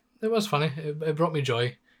funny. It brought me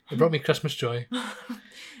joy. It brought me Christmas joy.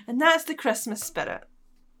 And that's the Christmas spirit.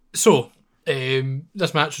 So,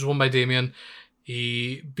 this match was won by Damien.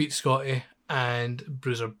 He beat Scotty and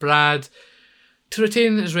Bruiser Brad to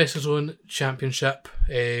retain his WrestleZone championship.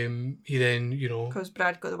 He then, because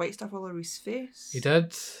Brad got the white stuff all over his face. He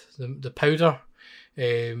did. The powder.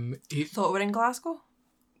 He thought we were in Glasgow.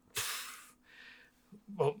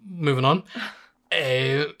 Well, moving on.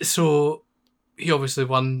 So he obviously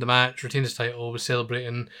won the match, retained his title, was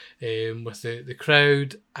celebrating with the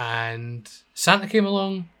crowd, and Santa came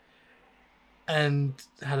along and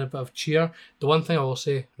had a bit of cheer. The one thing I will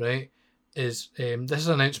say, right, is this is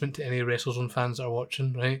an announcement to any WrestleZone fans that are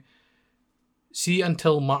watching, right? See,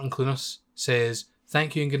 until Martin Clunas says,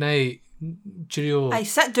 thank you and good night, cheerio, I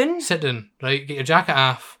sit down. sit down, right? Get your jacket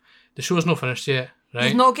off. The show's not finished yet, right?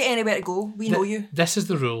 You've not got anywhere to go. We know you. This is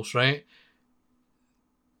the rules, right?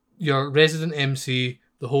 Your resident MC,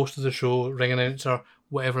 the host of the show, ring announcer,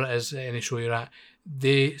 whatever it is at any show you're at,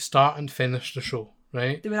 they start and finish the show,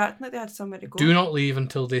 right? They were acting like they had somewhere to go. Do not leave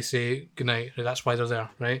until they say goodnight. Right? That's why they're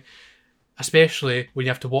there, right? Especially when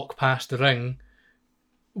you have to walk past the ring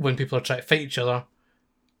when people are trying to fight each other.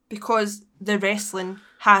 Because the wrestling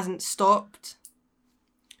hasn't stopped.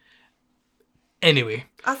 Anyway.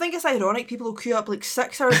 I think it's ironic people will queue up like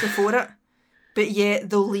 6 hours before it, but yet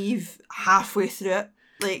they'll leave halfway through it.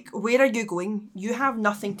 Like, where are you going? You have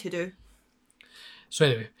nothing to do. So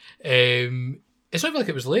anyway, it's not even like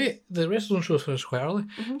it was late. The wrestling show finished quite early.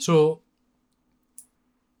 Mm-hmm. So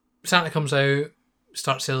Santa comes out,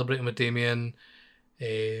 starts celebrating with Damien,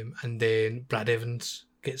 and then Brad Evans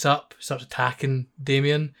gets up, starts attacking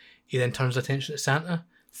Damien. He then turns attention to Santa,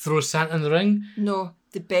 throws Santa in the ring. No,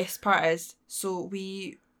 the best part is, so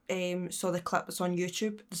we saw the clip that's on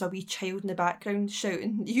YouTube. There's a wee child in the background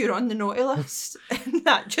shouting, "You're on the naughty list." And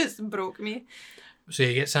that just broke me. So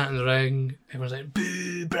he gets Santa in the ring. Everyone's like,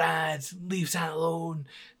 boo, Brad, leave Santa alone.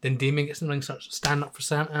 Then Damien gets in the ring, starts standing up for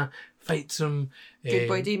Santa, fights him. Good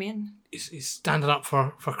boy Damien. He's standing up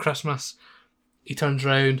for Christmas. He turns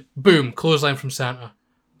around, boom, clothesline from Santa.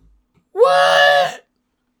 What?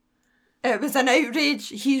 It was an outrage.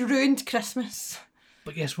 He ruined Christmas.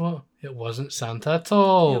 But guess what? It wasn't Santa at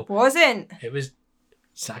all. It wasn't. It was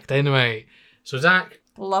Zach Dynamite. So Zach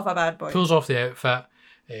Love a bad boy. pulls off the outfit.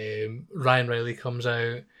 Ryan Riley comes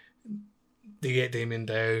out. They get Damien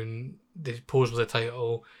down. They pose with the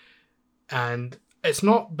title. And it's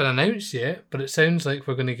not been announced yet, but it sounds like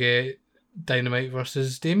we're going to get Dynamite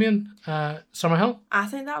versus Damien at Summerhill. I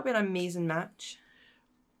think that would be an amazing match.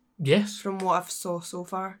 Yes, From what I've saw so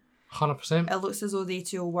far. 100%. It looks as though they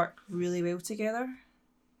two will work really well together.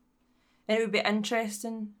 And it would be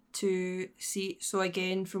interesting to see. So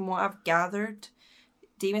again, from what I've gathered,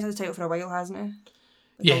 Damien's had the title for a while, hasn't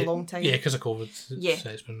he? Like a long time. Yeah, because of COVID. Yeah.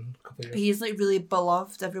 It's been a couple of But years. he's like really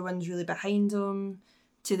beloved. Everyone's really behind him.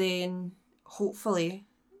 To then, hopefully,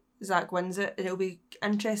 Zach wins it. And it'll be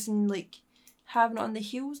interesting, like, having it on the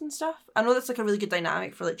heels and stuff. I know that's like a really good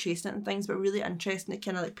dynamic for like chasing it and things, but really interesting to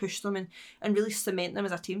kind of like push them and really cement them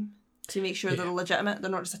as a team to make sure they're legitimate.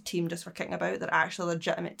 They're not just a team just for kicking about. They're actually a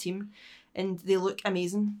legitimate team. And they look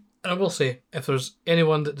amazing. And I will say, if there's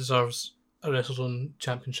anyone that deserves a WrestleZone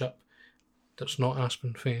championship that's not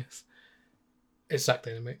Aspen Faith, it's Zach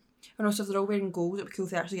Dynamite. And also, if they're all wearing gold, it'd be cool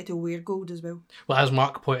if they actually get to wear gold as well. Well, as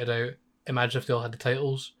Mark pointed out, imagine if they all had the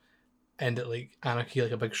titles and at like Anarchy,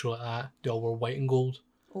 like a big show like that, they all were white and gold.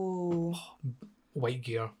 Oh. White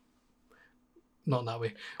gear. Not in that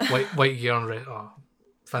way. White gear and red. Oh,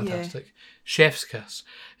 fantastic. Yeah. Chef's kiss.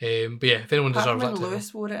 But yeah, if anyone deserves that title.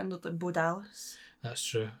 Lewis wore it and looked like Bo Dallas. That's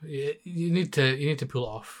true. You need to pull it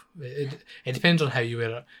off. It depends on how you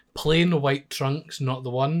wear it. Plain white trunks, not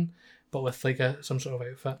the one, but with like some sort of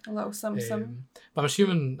outfit. A little something. But I'm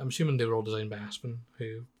assuming they were all designed by Aspen,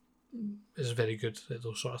 who is very good at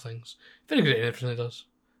those sort of things. Very good at everything he does.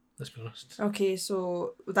 Let's be honest. Okay,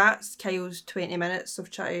 so that's Kyle's 20 minutes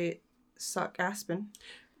of trying to suck Aspen.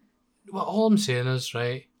 Well, all I'm saying is,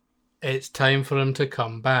 right, it's time for him to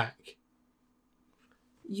come back.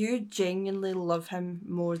 You genuinely love him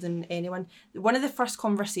more than anyone. One of the first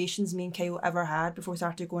conversations me and Kyle ever had before we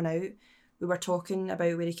started going out, we were talking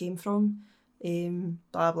about where he came from,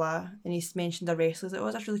 blah blah, and he mentioned a wrestler. He's like,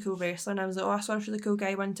 oh, that's a really cool wrestler. And I was like, oh, I saw this really cool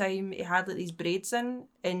guy one time. He had like these braids in,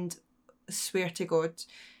 and I swear to God,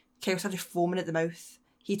 Kyle started foaming at the mouth.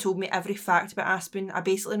 He told me every fact about Aspen. I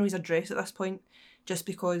basically know his address at this point, just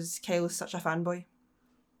because Kyle is such a fanboy.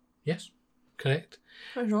 Yes, correct.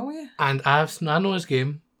 What's wrong with you? And I know his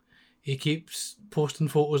game. He keeps posting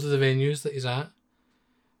photos of the venues that he's at.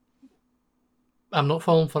 I'm not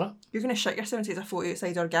falling for it. You're going to shit yourself and take a photo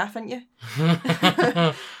outside our gaff, aren't you?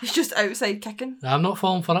 He's just outside kicking. I'm not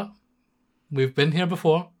falling for it. We've been here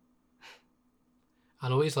before. I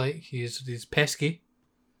know what he's like. He's pesky.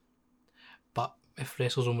 But if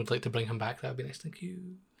WrestleZone would like to bring him back, that would be nice. Thank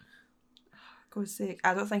you. God's sake,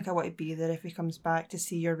 I don't think I want to be there if he comes back to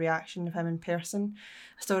see your reaction of him in person.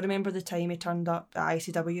 I still remember the time he turned up at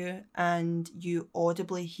ICW and you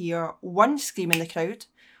audibly hear one scream in the crowd,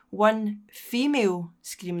 one female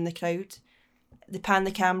scream in the crowd. They pan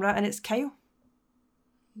the camera and it's Kyle.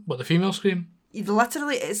 What, the female scream?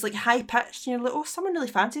 Literally, it's like high pitched and you're like, oh, someone really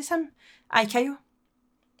fancies him. Aye, Kyle.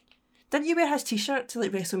 Didn't you wear his t-shirt to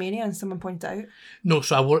like WrestleMania and someone pointed it out? No,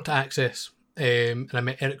 so I worked at Access and I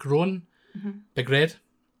met Eric Rowan. Mm-hmm. Big Red,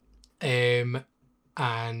 and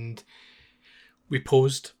we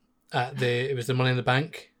posed at it was the Money in the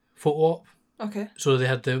Bank photo op. Okay. So they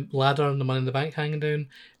had the ladder and the Money in the Bank hanging down.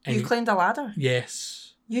 And You climbed a ladder?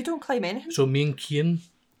 Yes. You don't climb anything? So me and Cian,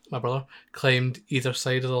 my brother, climbed either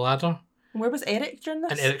side of the ladder. Where was Eric during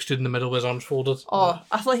this? And Eric stood in the middle with his arms folded. Oh,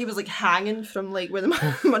 I thought he was like hanging from like where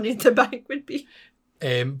the Money in the Bank would be.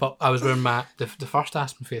 But I was wearing the first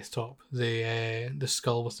Aspen Faith top, the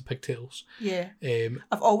skull with the pigtails. Yeah.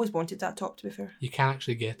 I've always wanted that top, to be fair. You can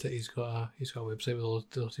actually get it. He's got a website with all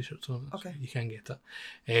those t-shirts on it. Okay. So you can get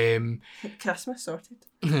it. Christmas sorted.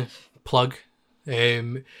 Plug.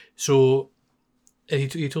 So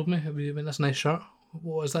he told me, he went, "That's a nice shirt.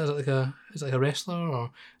 What is that? Is it like a wrestler?"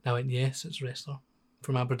 Or and I went, "Yes, it's a wrestler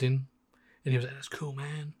from Aberdeen." And he was like, "That's cool,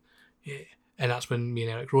 man." Yeah. And that's when me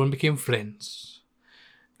and Eric Rowan became friends.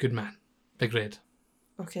 Good man. Big Red.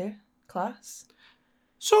 Okay. Class.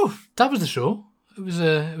 So that was the show. It was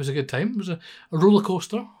a good time. It was a roller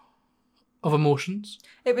coaster of emotions.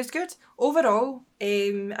 It was good. Overall,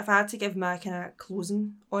 if I had to give my kind of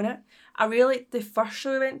closing on it, I really liked the first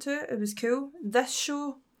show we went to. It was cool. This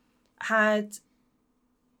show had,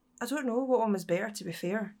 I don't know what one was better, to be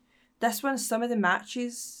fair. This one, some of the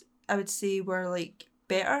matches I would say were like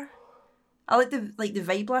better. I like the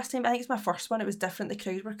vibe last time. I think it's my first one. It was different. The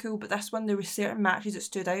crowd were cool, but this one there were certain matches that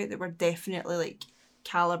stood out that were definitely like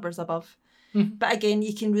calibers above. Mm-hmm. But again,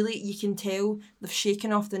 you can tell they've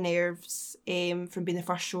shaken off the nerves from being the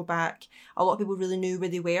first show back. A lot of people really knew where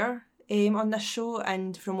they were on this show,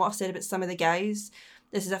 and from what I've said about some of the guys,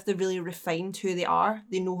 it's as if they've really refined who they are.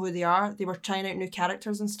 They know who they are. They were trying out new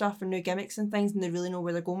characters and stuff and new gimmicks and things, and they really know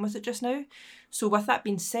where they're going with it just now. So with that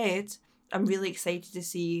being said, I'm really excited to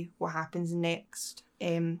see what happens next.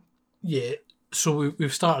 Yeah, so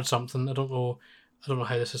we've started something. I don't know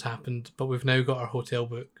how this has happened, but we've now got our hotel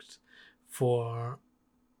booked for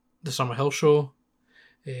the Summer Hill show.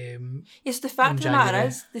 Yes, the fact of the matter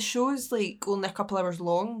is, the show is like only a couple hours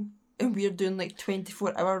long, and we're doing like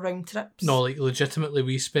 24-hour round trips. No, like legitimately,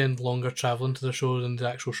 we spend longer travelling to the show than the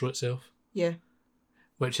actual show itself. Yeah,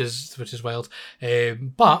 which is wild.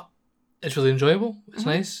 But it's really enjoyable. It's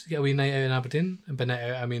nice. Get a wee night out in Aberdeen, and by night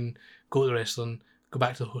out I mean go to the wrestling, go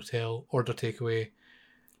back to the hotel, order takeaway.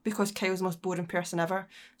 Because Kyle's the most boring person ever.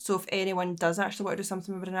 So if anyone does actually want to do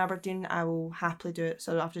something with in Aberdeen, I will happily do it.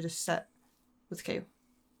 So I don't have to just sit with Kyle.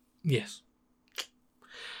 Yes.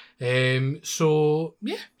 So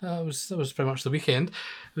yeah, that was pretty much the weekend.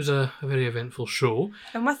 It was a very eventful show.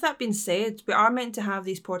 And with that being said, we are meant to have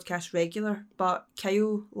these podcasts regular, but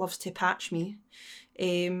Kyle loves to patch me.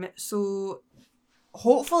 So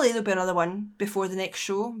hopefully there'll be another one before the next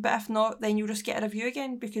show, but if not, then you'll just get a review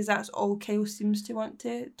again, because that's all Kyle seems to want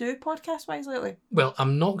to do podcast wise lately. Well,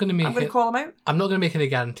 I'm not going to call him out. I'm not going to make any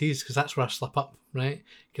guarantees, because that's where I slip up, right?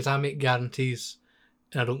 Because I make guarantees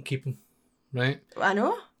and I don't keep them, right? I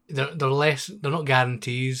know. They're not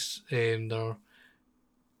guarantees, they're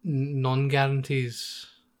non-guarantees.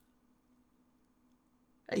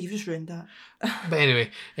 You've just ruined that. But anyway,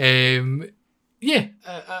 yeah,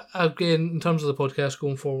 again, in terms of the podcast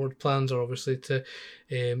going forward, plans are obviously to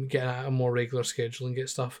get a more regular schedule and get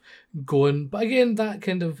stuff going. But again, that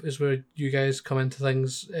kind of is where you guys come into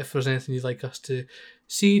things. If there's anything you'd like us to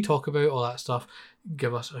see, talk about, all that stuff,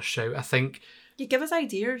 give us a shout. I think you give us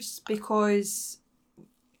ideas, because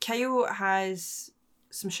Kyle has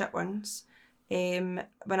some shit ones. When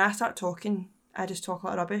I start talking, I just talk a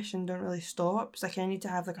lot of rubbish and don't really stop. So I kind of need to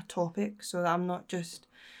have like a topic so that I'm not just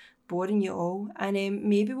boring you all. And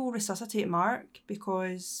maybe we'll resuscitate Mark,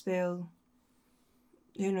 because, well,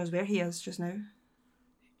 who knows where he is just now.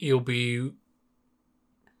 He'll be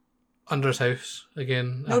under his house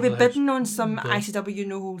again. He'll be bidding on some ICW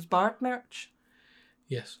No Holds Barred merch.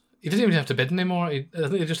 Yes. He doesn't even have to bid anymore. I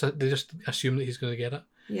think they just assume that he's going to get it.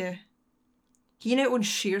 Yeah. He now owns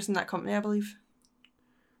shares in that company, I believe.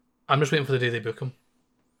 I'm just waiting for the day they book him.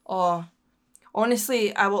 Oh,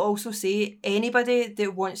 honestly, I will also say, anybody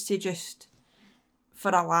that wants to just,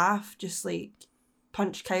 for a laugh, just like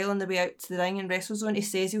punch Kyle on the way out to the ring in WrestleZone, he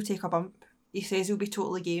says he'll take a bump. He says he'll be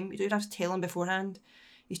totally game. You don't even have to tell him beforehand.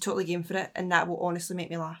 He's totally game for it, and that will honestly make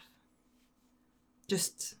me laugh.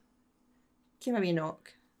 Just give me a wee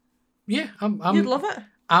knock. Yeah, You'd love it.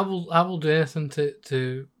 I will do anything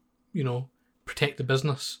to protect the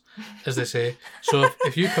business, as they say. So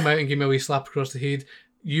if you come out and give me a wee slap across the head,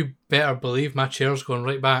 you better believe my chair's going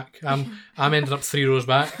right back. I'm ending up 3 rows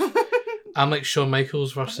back. I'm like Shawn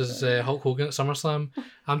Michaels versus Hulk Hogan at SummerSlam.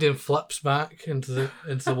 I'm doing flips back into the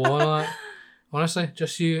wall and all that. Honestly,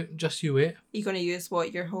 just you wait. You're going to use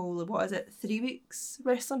your whole, 3 weeks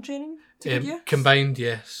wrestling training to give you? Combined,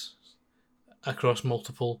 yes. Across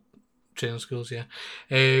multiple training schools, yeah.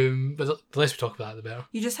 But the less we talk about it, the better.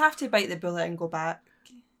 You just have to bite the bullet and go back.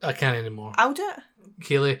 I can't anymore. I'll do it.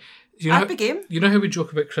 Kaylee, I'd be game. You know how we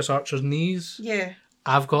joke about Chris Archer's knees? Yeah.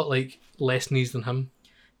 I've got, like, less knees than him.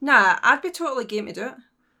 Nah, I'd be totally game to do it.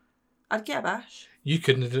 I'd get a bash. You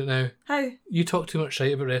couldn't do it now. How? You talk too much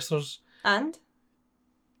shite about wrestlers. And?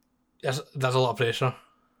 That's a lot of pressure.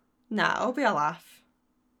 Nah, it'll be a laugh.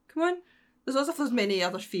 Come on. There's also those many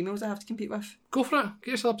other females I have to compete with. Go for it.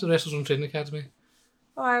 Get yourself up to the Wrestlers on Training Academy.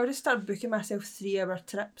 Oh, I would just start booking myself 3-hour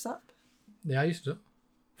trips up. Yeah, I used to do it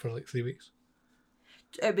for like 3 weeks.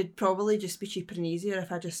 It would probably just be cheaper and easier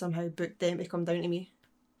if I just somehow booked them to come down to me.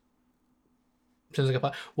 Sounds like a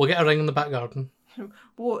plan. We'll get a ring in the back garden.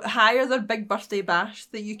 Well, hire their big birthday bash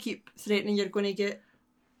that you keep threatening you're going to get.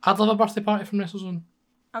 I'd love a birthday party from WrestleZone.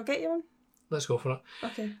 I'll get you one. Let's go for it.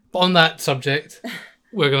 Okay. But on that subject,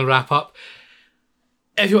 we're going to wrap up.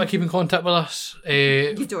 If you want to keep in contact with us,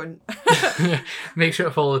 You don't. make sure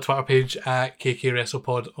to follow the Twitter page at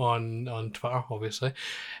KKWrestlePod on Twitter, obviously.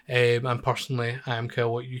 And personally, I am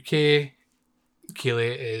KyleWattUK.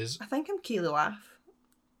 Kaylee is... I think I'm Kaylee Laugh.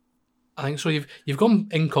 I think so. You've gone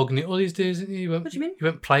incognito these days, haven't you? What do you mean? You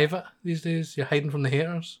went private these days. You're hiding from the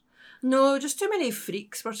haters. No, just too many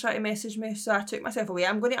freaks were trying to message me, so I took myself away.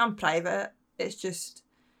 I'm going to unprivate it. It's just...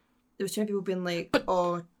 There was too many people being like,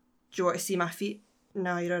 oh, do you want to see my feet?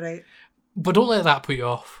 No, you're alright. But don't let that put you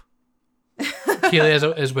off.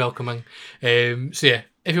 Kaylee is welcoming. So yeah,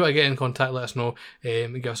 if you want to get in contact, let us know.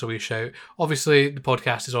 And give us a wee shout. Obviously, the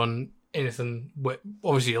podcast is on anything.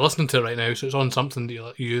 Obviously, you're listening to it right now, so it's on something that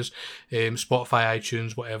you use. Spotify,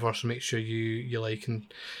 iTunes, whatever. So make sure you like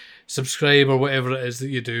and subscribe or whatever it is that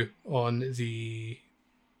you do on the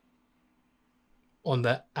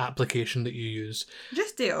application that you use.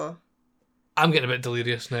 Just do it all. I'm getting a bit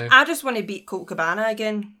delirious now. I just want to beat Colt Cabana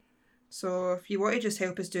again. So if you want to just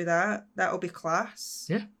help us do that, that'll be class.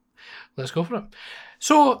 Yeah, let's go for it.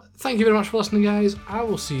 So, thank you very much for listening, guys. I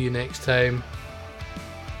will see you next time.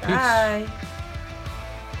 Peace. Bye.